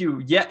 Thank you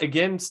yet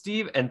again,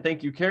 Steve, and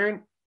thank you,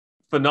 Karen.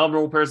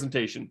 Phenomenal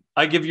presentation.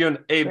 I give you an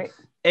A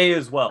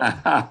as well.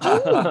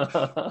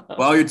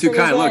 Well, you're too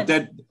kind. Look,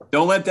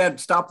 don't let that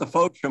stop the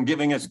folks from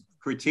giving us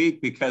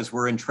critique, because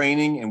we're in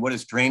training. And what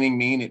does training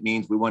mean? It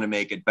means we want to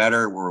make it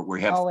better.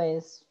 We have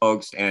always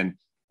folks, and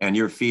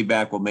your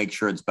feedback will make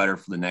sure it's better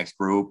for the next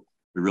group.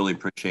 We really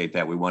appreciate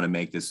that. We want to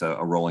make this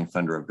a rolling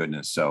thunder of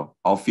goodness. So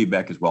all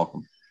feedback is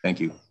welcome. Thank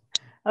you.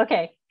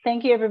 Okay.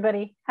 Thank you,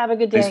 everybody. Have a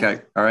good day. Thanks,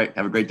 guys. All right.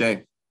 Have a great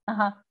day.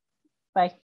 Bye.